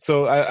mean,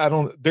 I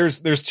don't. There's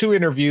two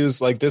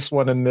interviews like this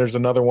one, and there's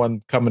another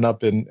one coming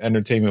up in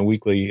Entertainment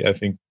Weekly, I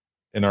think,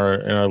 in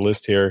our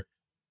list here,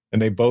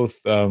 and they both.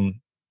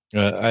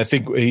 I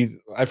think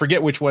I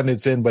forget which one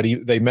it's in, but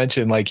they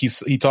mentioned like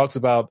he talks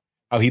about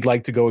how he'd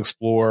like to go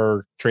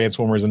explore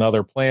Transformers and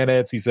other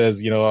planets. He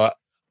says,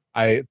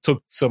 I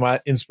took some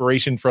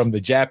inspiration from the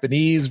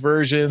Japanese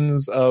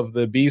versions of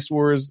the Beast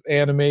Wars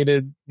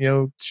animated,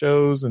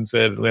 shows, and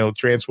said,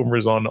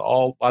 Transformers on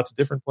lots of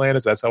different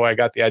planets. That's how I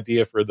got the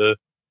idea for the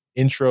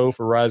intro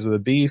for Rise of the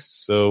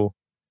Beasts. So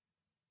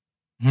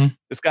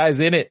this guy's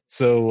in it.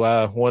 So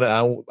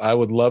I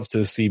would love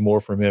to see more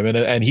from him.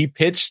 And he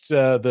pitched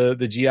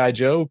the G.I.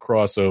 Joe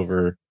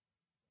crossover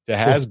to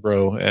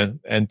Hasbro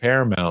and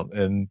Paramount.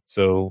 And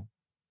so,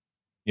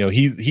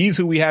 he's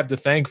who we have to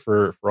thank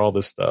for all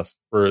this stuff,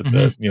 for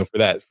the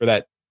for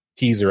that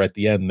teaser at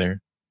the end there.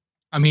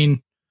 I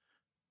mean,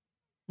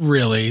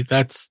 really,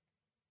 that's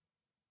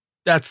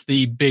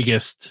the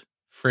biggest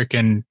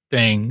freaking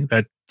thing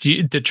that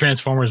the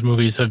Transformers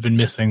movies have been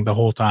missing the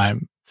whole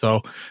time.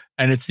 So,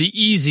 and it's the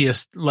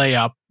easiest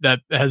layup that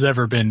has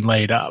ever been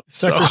laid up.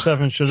 Sector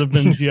 7 should have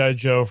been G.I.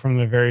 Joe from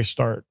the very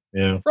start.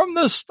 Yeah, from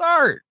the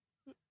start.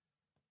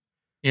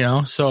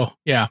 So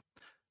yeah,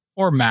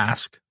 or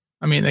Mask.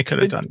 I mean, they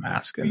could have done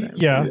Mask.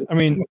 Yeah, I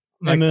mean,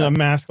 and then a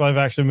Mask live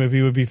action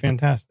movie would be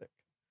fantastic.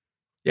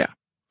 Yeah.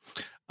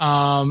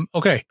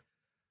 Okay.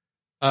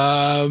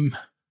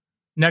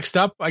 Next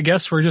up, I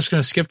guess we're just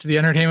going to skip to the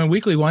Entertainment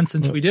Weekly one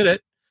since we did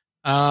it.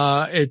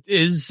 It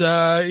is,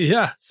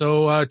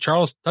 So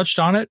Charles touched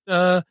on it.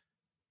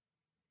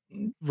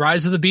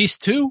 Rise of the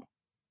Beast 2.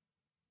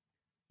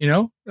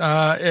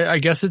 I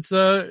guess it's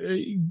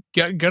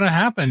gonna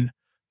happen.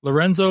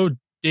 Lorenzo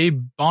de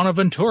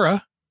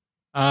Bonaventura.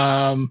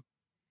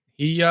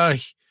 He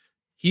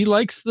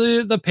likes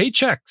the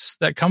paychecks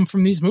that come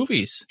from these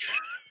movies.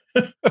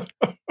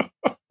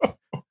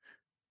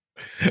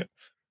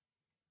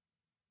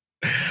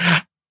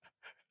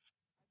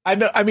 I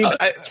know. I mean,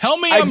 tell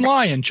me I'm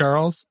lying,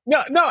 Charles.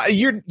 No,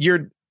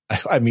 you're.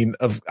 I mean,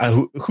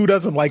 who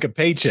doesn't like a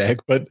paycheck?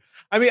 But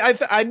I mean,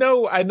 I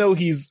know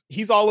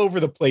he's all over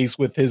the place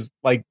with his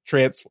like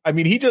I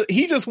mean, he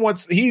just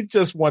wants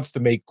to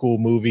make cool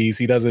movies.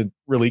 He doesn't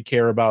really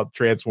care about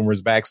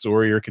Transformers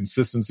backstory or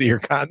consistency or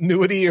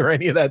continuity or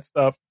any of that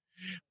stuff.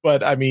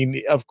 But I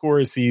mean, of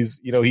course, he's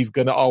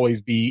going to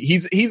always be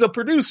he's a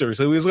producer,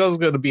 so he's always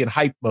going to be in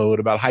hype mode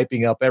about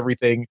hyping up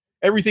everything.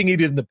 Everything he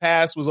did in the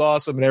past was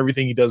awesome, and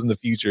everything he does in the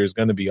future is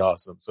going to be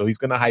awesome. So he's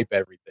going to hype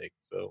everything.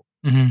 So.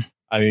 Mm-hmm.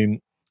 I mean,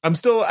 I'm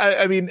still.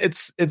 I mean, it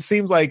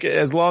seems like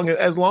as long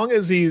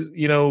as he's,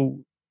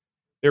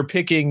 they're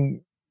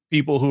picking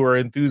people who are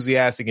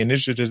enthusiastic and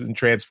interested in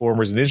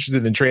Transformers and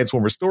interested in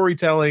Transformer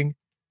storytelling.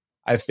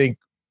 I think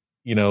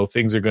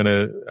things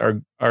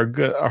are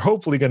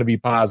hopefully gonna be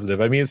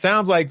positive. I mean, it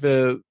sounds like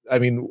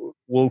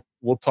we'll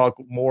talk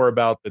more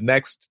about the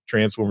next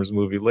Transformers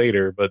movie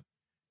later, but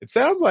it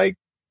sounds like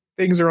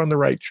things are on the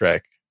right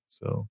track.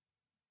 So,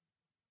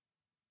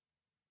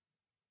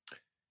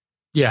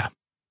 yeah.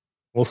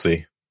 We'll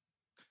see.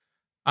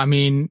 I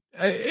mean,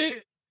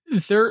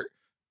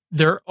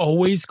 they're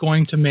always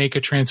going to make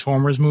a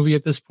Transformers movie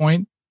at this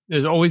point.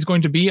 There's always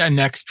going to be a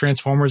next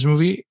Transformers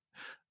movie.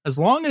 As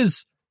long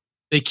as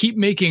they keep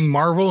making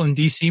Marvel and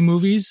DC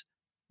movies,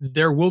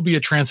 there will be a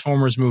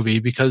Transformers movie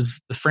because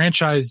the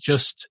franchise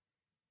just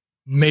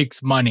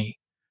makes money.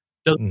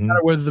 Doesn't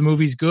matter whether the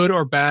movie's good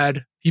or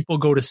bad. People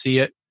go to see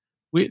it.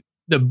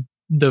 The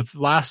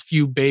last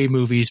few Bay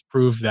movies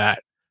proved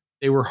that.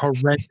 They were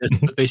horrendous,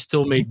 but they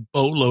still made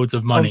boatloads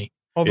of money.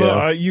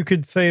 Although you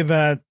could say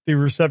that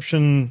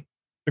the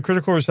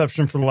critical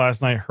reception for The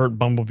Last Night hurt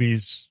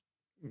Bumblebee's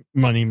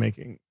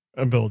money-making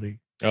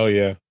ability. Oh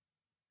yeah.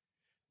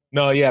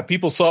 No, yeah.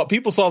 People saw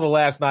The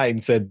Last Night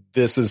and said,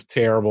 "This is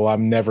terrible.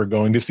 I'm never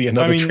going to see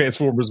another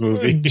Transformers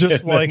movie."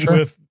 Just like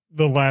with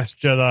The Last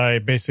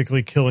Jedi,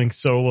 basically killing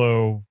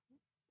Solo.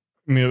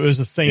 I mean, it was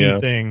the same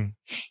thing.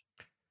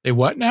 They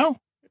what now?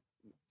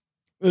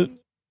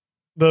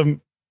 The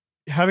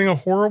having a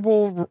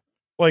horrible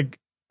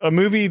a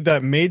movie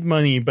that made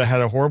money but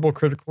had a horrible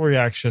critical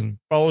reaction,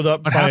 followed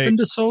up What by happened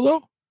to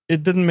Solo?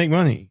 it didn't make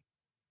money.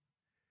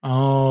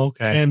 Oh,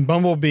 okay. And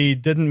Bumblebee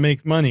didn't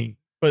make money,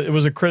 but it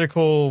was a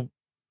critically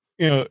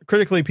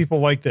people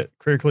liked it.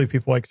 Critically,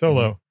 people like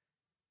Solo,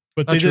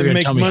 but they didn't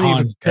make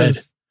money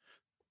because.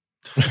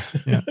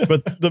 Yeah,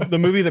 but the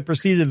movie that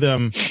preceded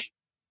them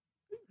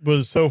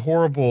was so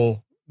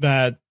horrible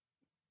that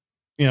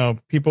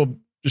people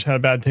just had a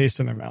bad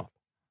taste in their mouth.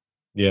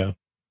 Yeah.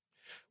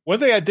 One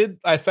thing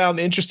I found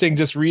interesting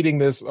just reading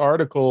this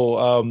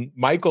article,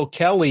 Michael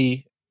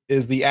Kelly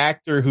is the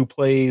actor who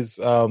plays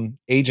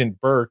Agent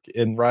Burke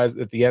in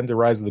at the end of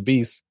Rise of the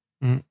Beast.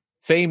 Mm-hmm.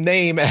 Same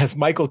name as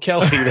Michael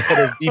Kelly, the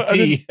head of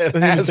VP. I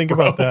didn't even think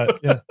about that.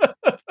 Yeah.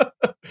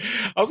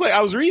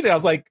 I was reading. I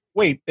was like,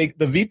 wait, the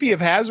VP of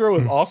Hasbro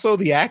is also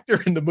the actor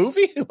in the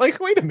movie? Like,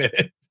 wait a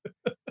minute.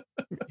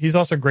 He's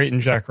also great in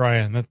Jack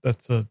Ryan.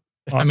 That's a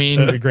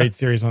great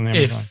series on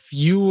Amazon. If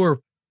you were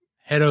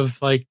head of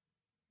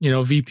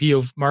VP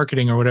of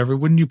marketing or whatever,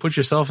 wouldn't you put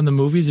yourself in the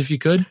movies if you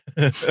could?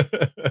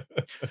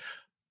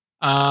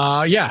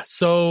 Yeah.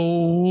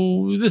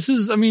 So this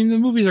is, the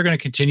movies are going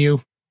to continue.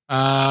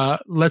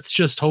 Let's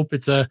just hope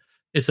it's a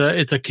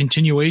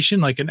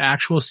continuation, like an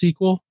actual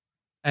sequel,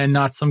 and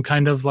not some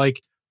kind of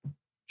like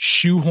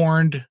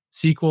shoehorned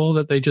sequel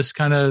that they just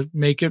kind of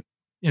make it,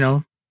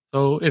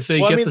 So if they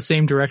get the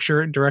same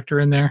director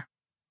in there.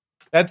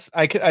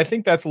 I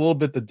think that's a little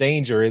bit the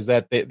danger, is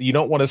that you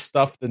don't want to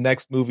stuff the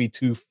next movie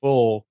too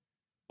full,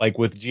 like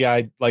with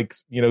GI, like,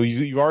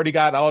 you already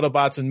got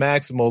Autobots and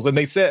Maximals, and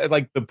they said,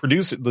 like, the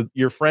producer,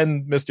 your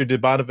friend Mr. De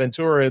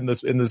Bonaventura in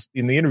the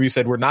interview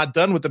said, we're not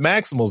done with the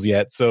Maximals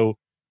yet, so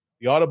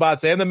the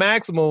Autobots and the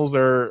Maximals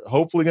are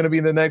hopefully going to be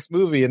in the next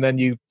movie, and then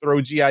you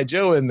throw GI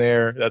Joe in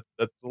there.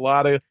 That's a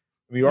lot of.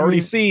 We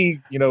already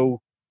see,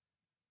 so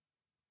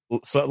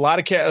a lot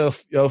of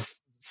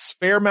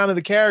fair amount of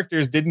the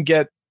characters didn't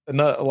get a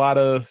lot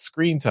of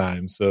screen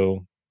time,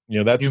 so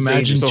that's. Can you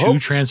imagine two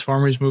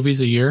Transformers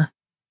movies a year,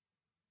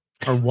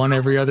 or one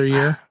every other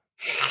year?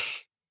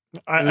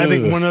 I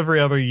think one every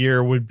other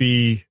year would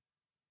be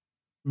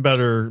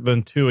better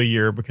than two a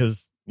year,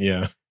 because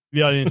the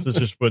audiences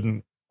just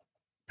wouldn't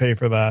pay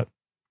for that.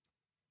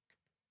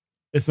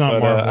 It's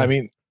not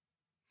Marvel.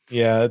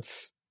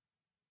 it's.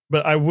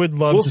 But I would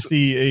love to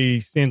see a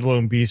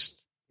standalone Beast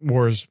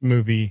Wars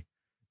movie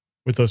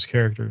with those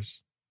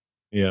characters.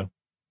 Yeah.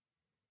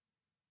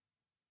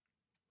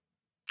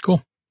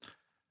 Cool.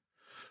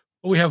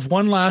 Well, we have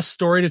one last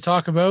story to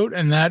talk about,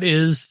 and that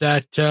is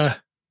that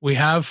we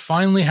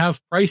finally have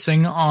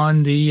pricing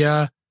on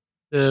the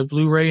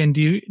Blu-ray and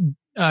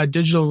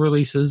digital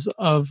releases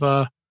of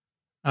Rise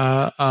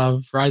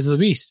of the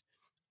Beast.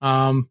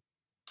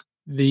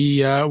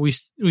 We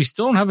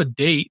still don't have a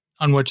date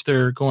on which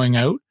they're going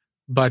out,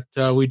 but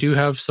we do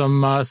have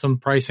some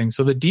pricing.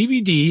 So the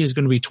DVD is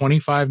going to be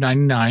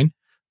 $25.99.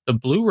 The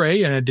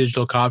Blu-ray and a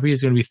digital copy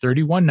is going to be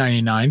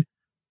 $31.99.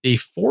 The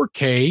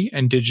 4K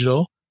and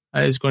digital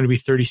is going to be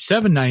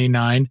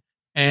 $37.99,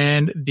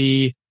 and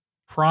the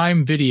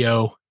Prime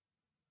Video,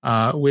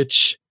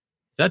 which is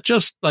that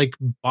just like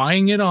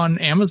buying it on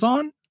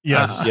Amazon?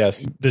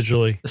 Yes,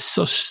 digitally.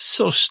 So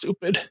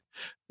stupid.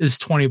 Is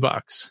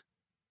 $20.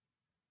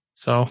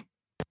 So,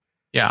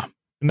 yeah,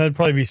 and that'd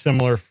probably be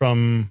similar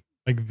from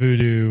like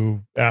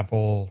Vudu,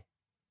 Apple.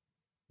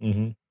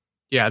 Mm-hmm.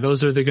 Yeah,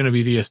 those are going to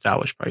be the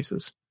established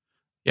prices.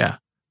 Yeah,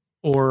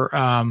 or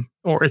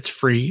it's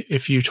free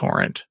if you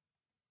torrent.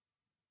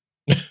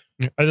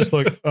 I just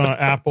looked.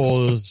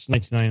 Apple is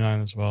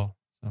 $19.99 as well.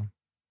 So.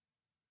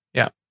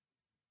 Yeah.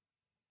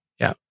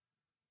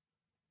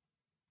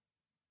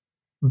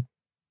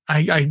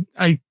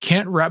 I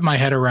can't wrap my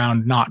head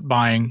around not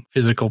buying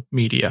physical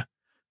media.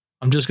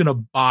 I'm just going to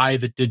buy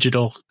the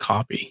digital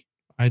copy.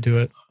 I do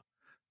it.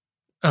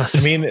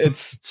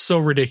 It's so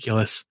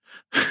ridiculous.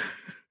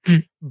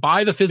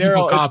 Buy the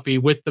physical copy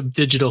with the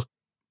digital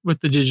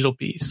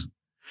piece.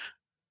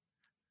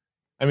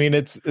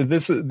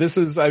 This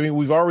is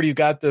we've already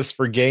got this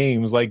for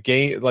games like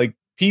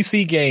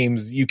PC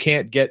games. You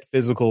can't get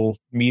physical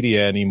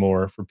media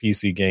anymore for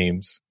PC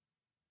games.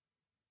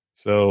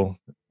 So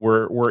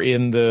we're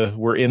in the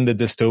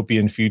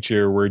dystopian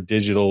future where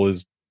digital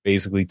is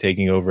basically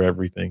taking over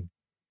everything.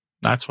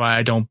 That's why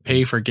I don't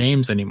pay for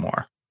games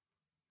anymore.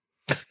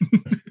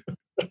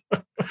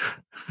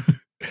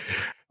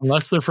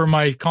 Unless they're for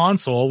my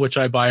console, which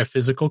I buy a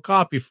physical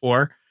copy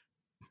for,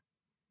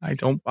 I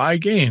don't buy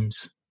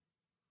games.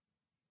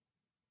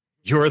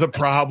 You're the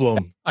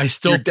problem. I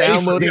still You're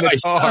downloading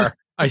the car.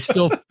 I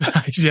still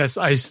yes,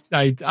 I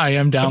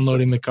am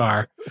downloading the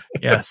car.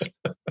 Yes.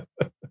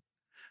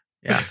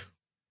 Yeah.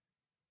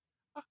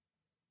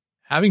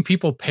 Having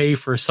people pay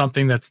for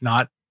something that's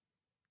not,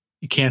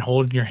 you can't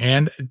hold in your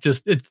hand,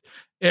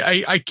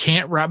 I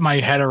can't wrap my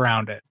head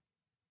around it.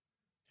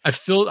 I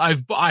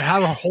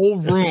have a whole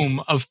room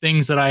of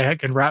things that I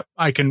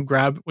can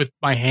grab with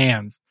my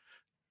hands.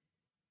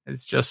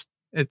 It's just,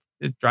 it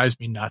drives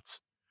me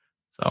nuts.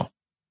 So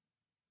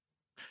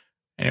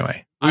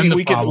anyway, I'm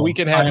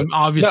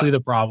obviously the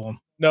problem.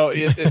 No,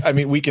 I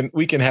mean, we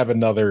can have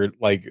another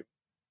like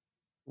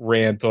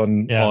rant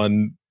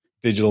on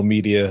digital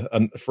media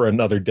for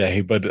another day,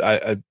 but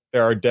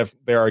there are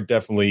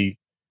definitely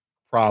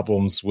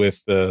problems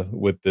with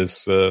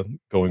this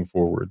going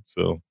forward.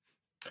 So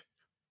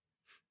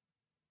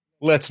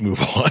let's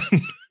move on.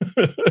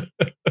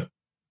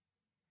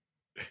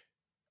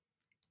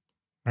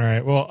 All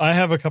right. Well, I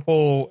have a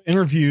couple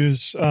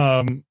interviews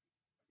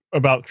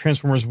about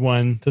Transformers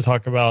 1 to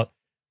talk about.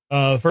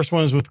 The first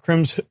one is with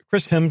Chris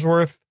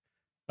Hemsworth.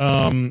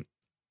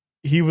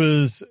 He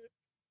was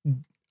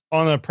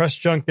on a press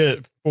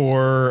junket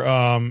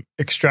for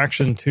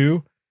Extraction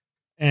 2,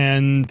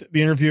 and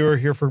the interviewer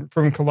here from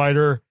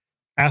Collider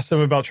asked him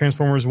about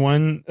Transformers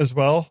 1 as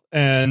well,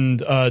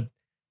 and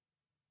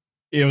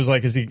it was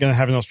like, is he going to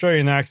have an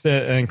Australian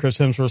accent? And Chris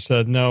Hemsworth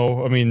said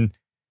no. I mean,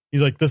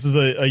 he's like, this is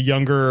a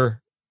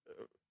younger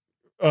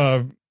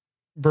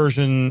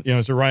version,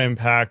 it's a Ryan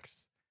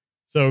Pax,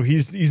 so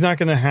he's not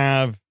going to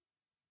have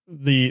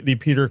the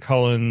Peter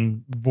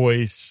Cullen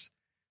voice,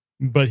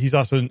 but he's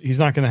not going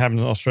to have an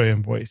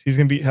Australian voice. He's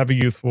going to have a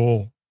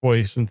youthful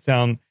voice and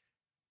sound.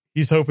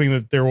 He's hoping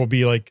that there will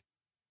be like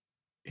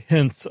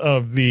hints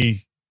of the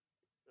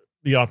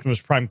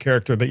Optimus Prime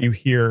character that you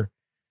hear,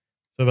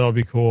 so that'll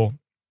be cool.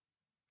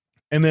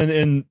 And then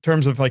in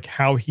terms of like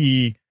how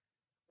he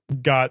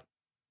got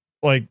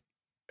the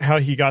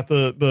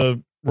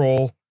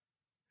role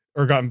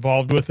or got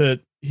involved with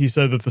it, he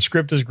said that the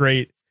script is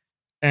great.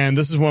 And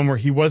this is one where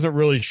he wasn't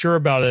really sure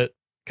about it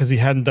because he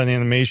hadn't done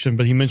animation,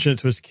 but he mentioned it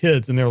to his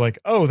kids and they're like,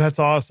 oh, that's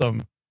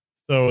awesome.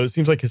 So it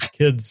seems like his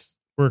kids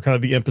were kind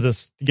of the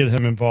impetus to get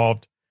him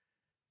involved.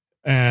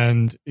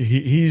 And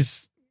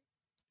he's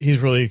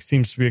really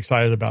seems to be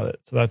excited about it.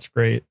 So that's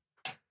great.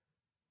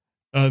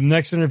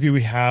 Next interview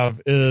we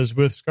have is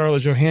with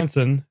Scarlett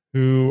Johansson,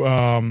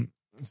 who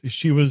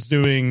she was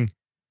doing.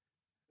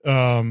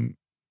 What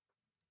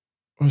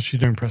was she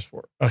doing press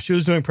for? She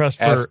was doing press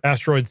for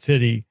Asteroid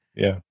City.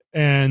 Yeah,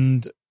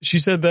 and she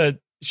said that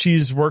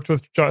she's worked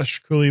with Josh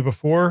Cooley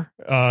before.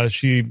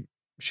 She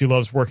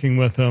loves working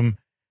with him,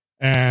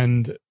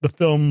 and the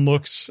film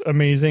looks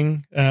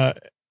amazing.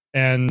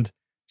 And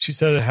she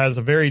said it has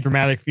a very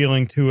dramatic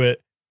feeling to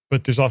it,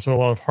 but there's also a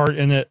lot of heart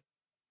in it,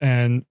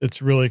 and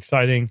it's really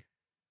exciting.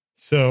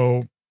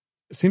 So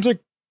it seems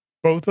like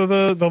both of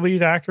the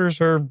lead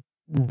actors are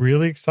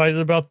really excited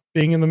about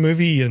being in the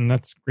movie, and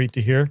that's great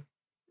to hear.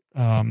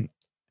 Who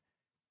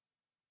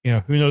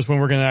knows when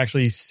we're going to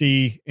actually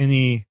see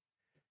any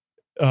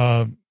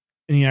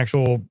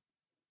actual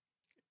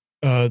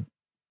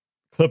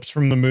clips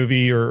from the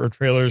movie or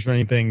trailers or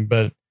anything,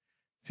 but it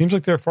seems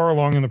like they're far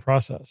along in the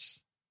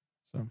process.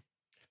 So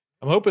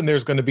I'm hoping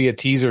there's going to be a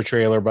teaser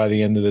trailer by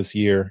the end of this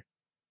year,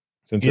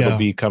 since it'll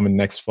be coming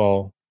next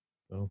fall.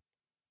 So.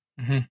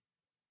 Mm-hmm.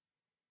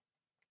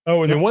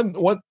 Oh, and then one.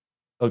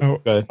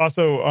 Go ahead.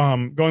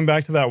 Also, going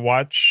back to that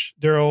watch,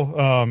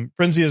 Daryl,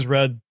 Frenzy as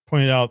Red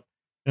pointed out,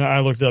 and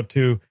I looked it up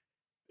too.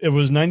 It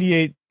was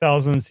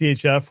 98,000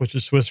 CHF, which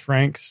is Swiss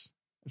francs.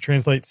 It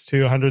translates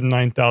to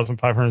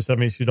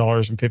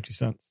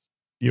 $109,572.50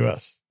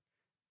 US.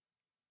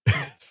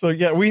 So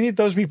yeah, we need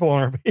those people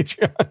on our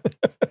Patreon.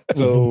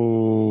 So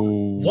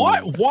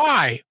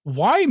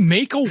why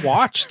make a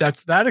watch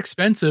that's that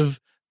expensive?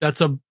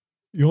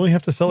 You only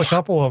have to sell a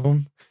couple of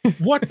them.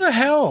 What the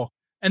hell?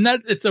 And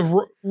that it's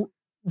a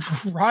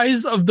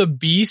Rise of the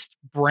Beast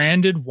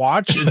branded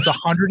watch. It's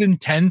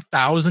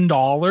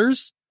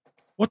 $110,000.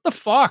 What the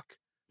fuck?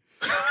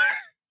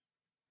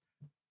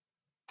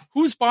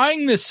 Who's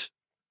buying this?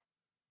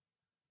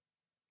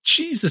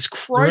 Jesus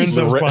Christ.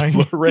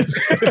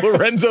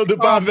 Lorenzo de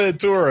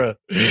Bonaventura.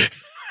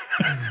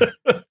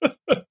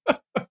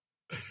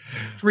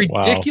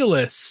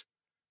 Ridiculous.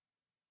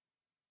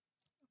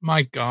 Wow.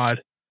 My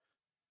God.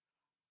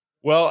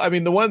 Well, I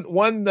mean, the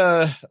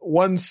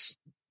ones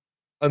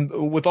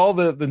with all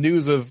the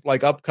news of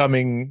like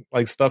upcoming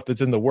like stuff that's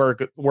in the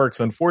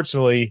works,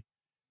 unfortunately,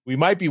 we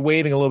might be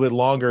waiting a little bit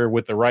longer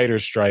with the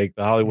writer's strike,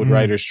 the Hollywood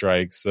writer's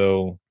strike.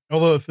 So,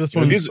 although if this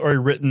one's already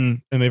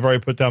written and they've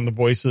already put down the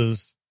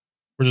voices,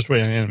 we're just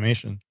waiting on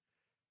animation.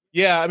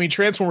 Yeah, I mean,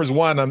 Transformers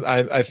 1,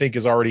 I think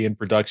is already in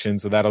production,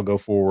 so that'll go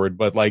forward.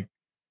 But like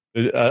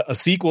a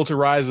sequel to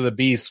Rise of the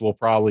Beast will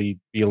probably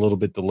be a little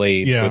bit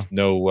delayed with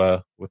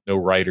no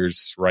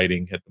writers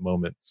writing at the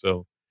moment.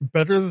 So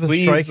better the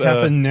strike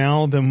happen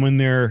now than when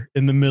they're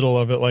in the middle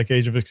of it, like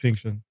Age of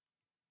Extinction.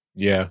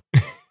 Yeah,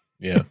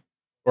 yeah.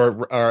 Or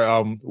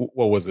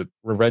what was it?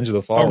 Revenge of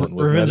the Fallen.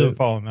 Revenge of the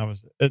Fallen. That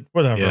was it.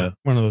 Whatever. Yeah.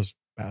 One of those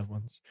bad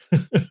ones.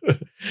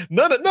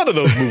 none of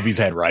those movies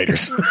had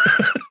writers.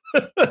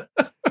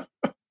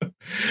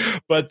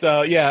 But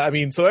I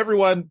mean, so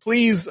everyone,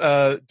 please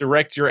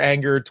direct your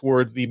anger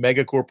towards the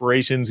mega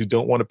corporations who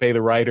don't want to pay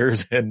the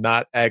writers and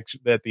not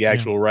the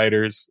actual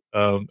writers.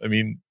 I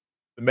mean,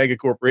 the mega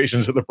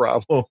corporations are the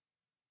problem,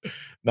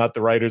 not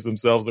the writers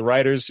themselves. The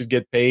writers should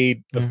get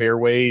paid a fair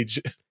wage.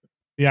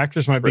 The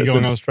actors might be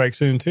going on strike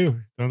soon too.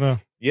 Don't know.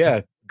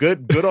 Yeah,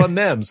 good on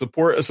them.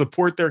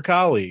 Support their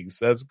colleagues.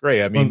 That's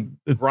great. I mean,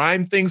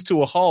 grind things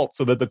to a halt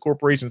so that the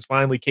corporations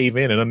finally cave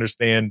in and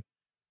understand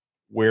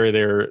where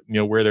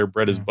their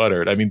bread is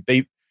buttered. I mean,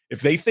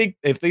 if they think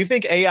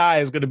AI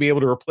is going to be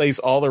able to replace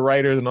all the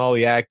writers and all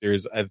the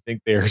actors, I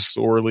think they're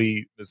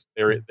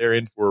they're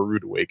in for a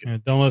rude awakening.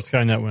 Yeah, don't let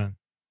Skynet win.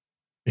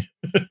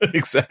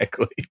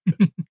 Exactly.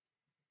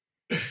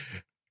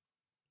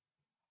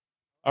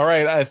 All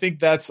right, I think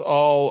that's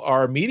all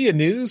our media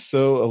news,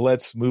 so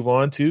let's move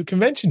on to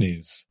convention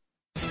news.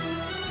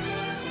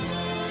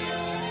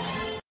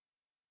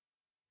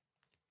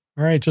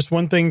 All right, just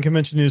one thing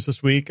convention news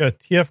this week.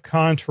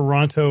 TFCon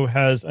Toronto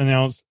has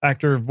announced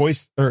actor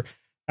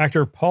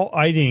Paul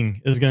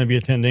Eiding is going to be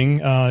attending.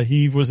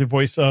 He was the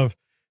voice of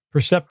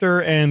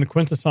Perceptor and the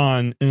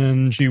Quintesson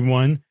in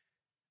G1,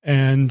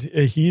 and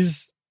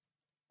he's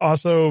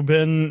also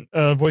been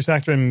a voice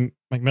actor in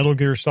like Metal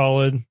Gear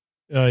Solid.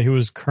 He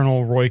was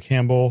Colonel Roy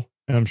Campbell,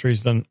 and I'm sure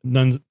he's done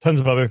tons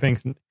of other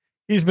things. And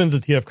he's been to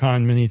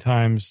TFCon many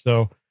times,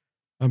 so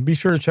be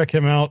sure to check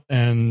him out.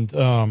 And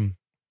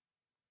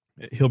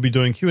he'll be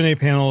doing Q&A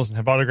panels and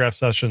have autograph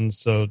sessions,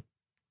 so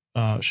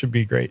should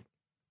be great.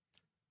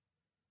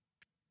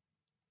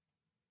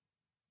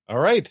 All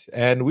right,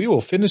 and we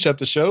will finish up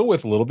the show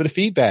with a little bit of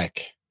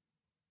feedback.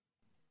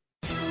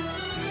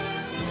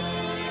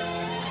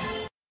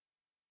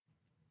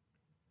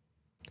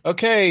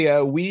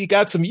 Okay, we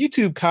got some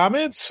YouTube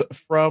comments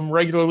from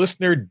regular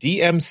listener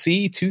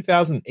DMC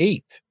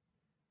 2008.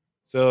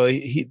 So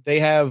they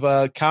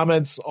have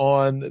comments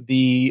on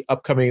the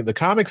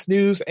comics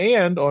news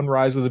and on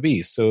Rise of the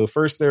Beast. So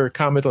first, their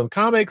comment on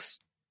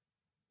comics.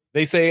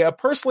 They say,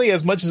 personally,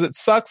 as much as it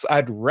sucks,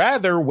 I'd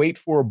rather wait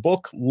for a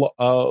book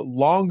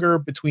longer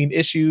between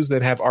issues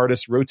than have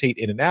artists rotate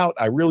in and out.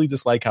 I really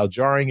dislike how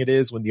jarring it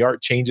is when the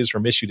art changes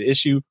from issue to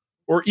issue,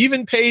 or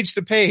even page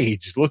to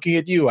page. Looking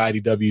at you,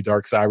 IDW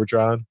Dark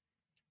Cybertron.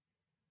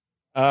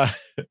 I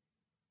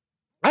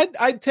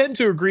tend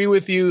to agree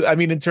with you. I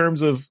mean, in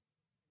terms of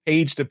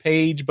page to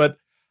page, but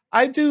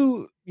I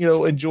do,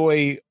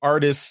 enjoy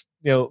artists,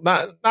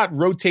 not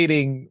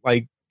rotating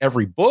like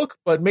every book,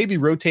 but maybe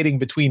rotating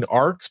between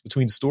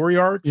story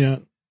arcs. Yeah.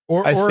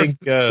 Or think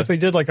if they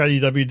did like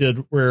IDW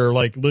did, where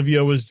like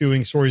Livio was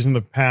doing stories in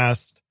the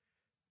past,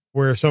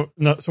 where someone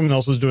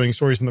else was doing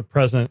stories in the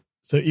present.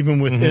 So even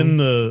within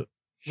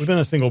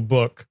a single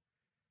book,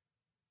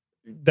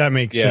 that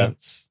makes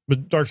sense.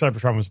 But Dark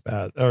Cybertron was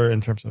bad, or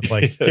in terms of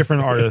like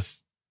different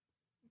artists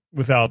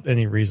without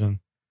any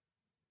reason.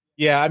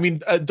 Yeah, I mean,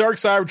 Dark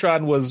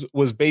Cybertron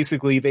was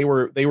basically they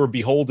were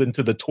beholden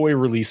to the toy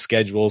release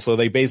schedule, so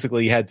they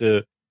basically had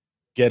to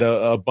get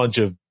a bunch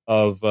of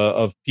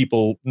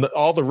people.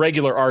 All the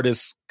regular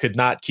artists could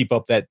not keep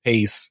up that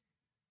pace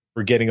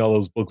for getting all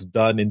those books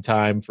done in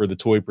time for the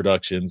toy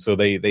production, so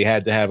they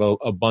had to have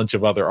a bunch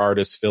of other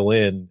artists fill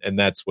in, and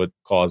that's what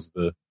caused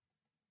the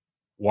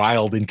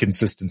wild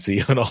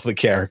inconsistency on all the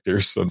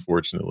characters,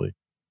 unfortunately.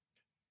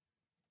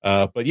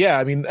 But yeah,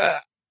 I mean.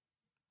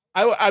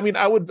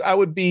 I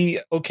would be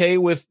okay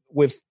with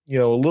a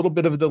little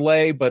bit of a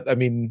delay, but I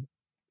mean,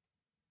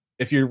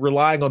 if you're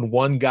relying on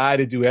one guy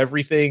to do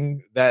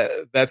everything,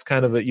 that's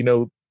kind of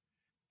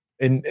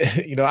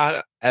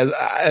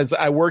as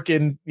I work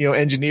in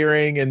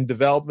engineering and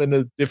development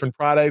of different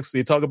products,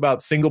 you talk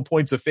about single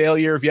points of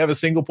failure. If you have a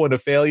single point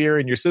of failure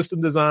in your system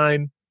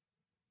design,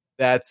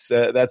 that's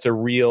a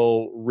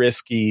real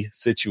risky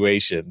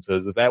situation. So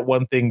if that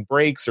one thing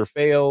breaks or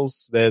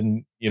fails,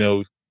 then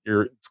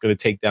it's going to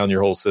take down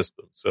your whole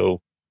system.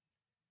 So,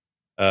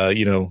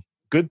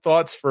 good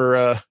thoughts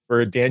for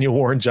Daniel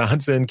Warren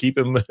Johnson. Keep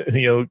him,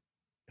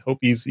 hope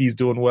he's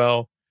doing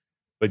well,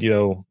 but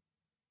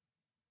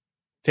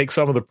take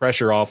some of the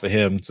pressure off of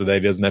him so that he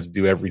doesn't have to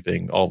do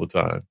everything all the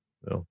time.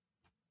 So.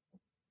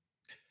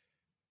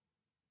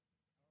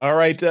 All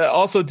right.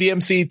 Also,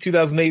 DMC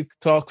 2008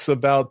 talks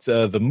about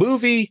the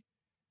movie.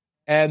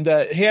 And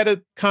he had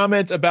a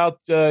comment about,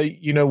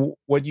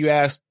 what you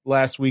asked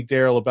last week,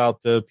 Daryl,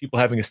 about people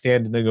having a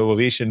standing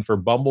ovation for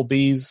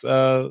Bumblebee's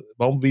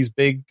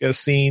big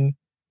scene.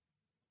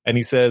 And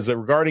he says,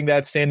 regarding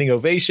that standing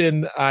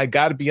ovation, I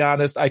got to be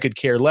honest, I could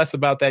care less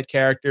about that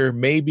character.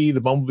 Maybe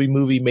the Bumblebee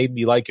movie made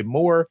me like him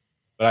more,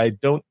 but I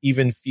don't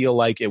even feel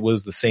like it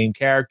was the same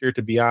character,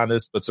 to be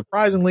honest. But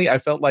surprisingly, I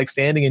felt like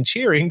standing and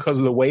cheering because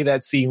of the way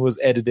that scene was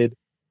edited,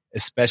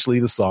 especially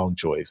the song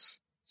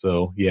choice.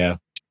 So, yeah.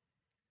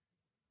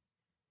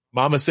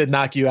 Mama Said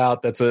Knock You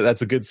Out. That's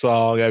a good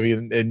song. I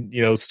mean,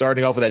 and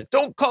starting off with that,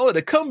 don't call it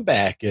a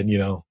comeback. And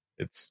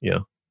it's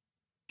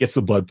gets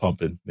the blood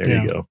pumping. There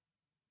you go.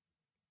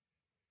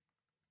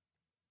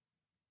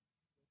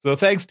 So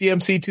thanks,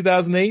 DMC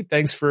 2008.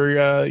 Thanks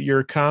for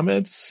your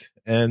comments.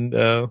 And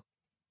we'll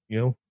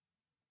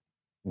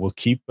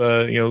keep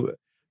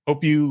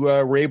hope you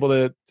were able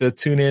to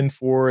tune in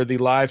for the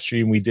live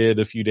stream we did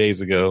a few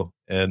days ago.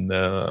 And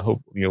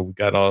hope we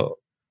got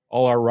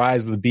all our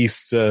Rise of the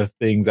Beast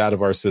things out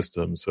of our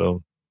system.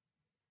 So,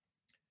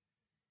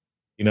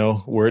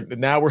 we're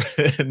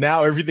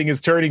now everything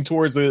is turning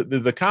towards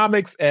the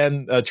comics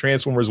and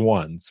Transformers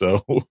 1.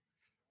 So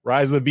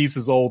Rise of the Beast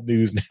is old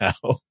news now.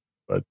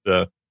 But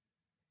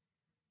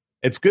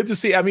it's good to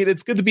see. I mean,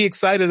 it's good to be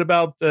excited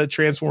about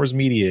Transformers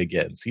media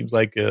again. Seems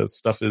like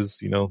stuff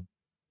is,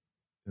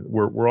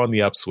 we're on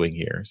the upswing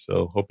here.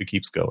 So hope it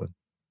keeps going.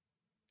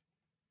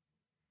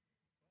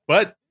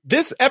 But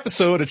this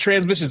episode of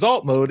Transmissions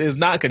Alt Mode is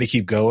not going to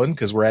keep going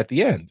because we're at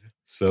the end.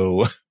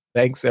 So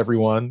thanks,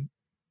 everyone,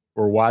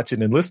 for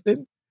watching and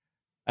listening.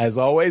 As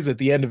always, at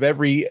the end of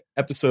every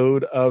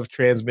episode of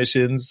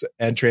Transmissions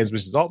and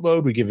Transmissions Alt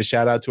Mode, we give a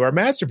shout out to our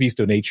Masterpiece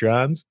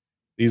Donatrons.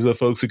 These are the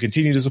folks who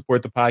continue to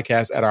support the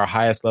podcast at our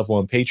highest level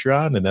on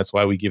Patreon, and that's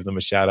why we give them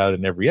a shout out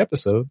in every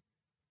episode.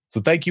 So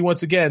thank you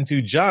once again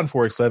to John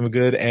Forks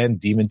Levengood and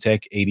Demon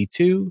Tech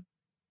 82.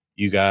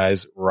 You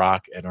guys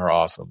rock and are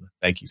awesome.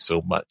 Thank you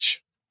so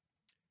much.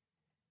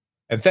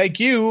 And thank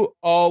you,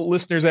 all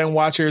listeners and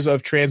watchers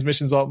of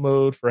Transmissions Alt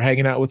Mode, for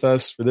hanging out with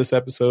us for this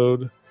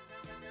episode.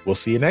 We'll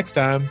see you next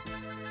time.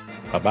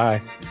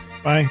 Bye-bye.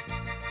 Bye.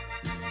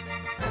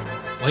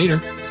 Later.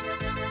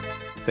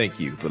 Thank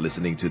you for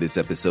listening to this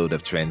episode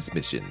of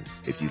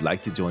Transmissions. If you'd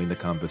like to join the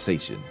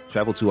conversation,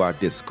 travel to our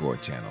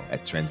Discord channel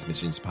at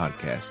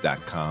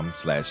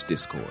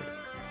transmissionspodcast.com/Discord.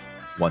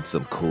 Want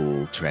some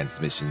cool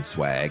transmission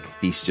swag?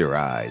 Feast your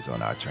eyes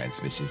on our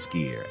transmissions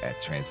gear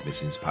at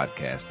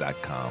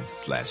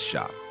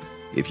transmissionspodcast.com/shop.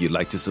 If you'd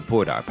like to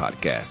support our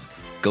podcast,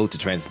 go to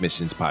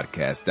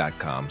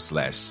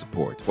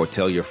transmissionspodcast.com/support or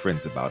tell your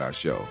friends about our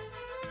show.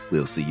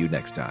 We'll see you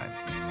next time.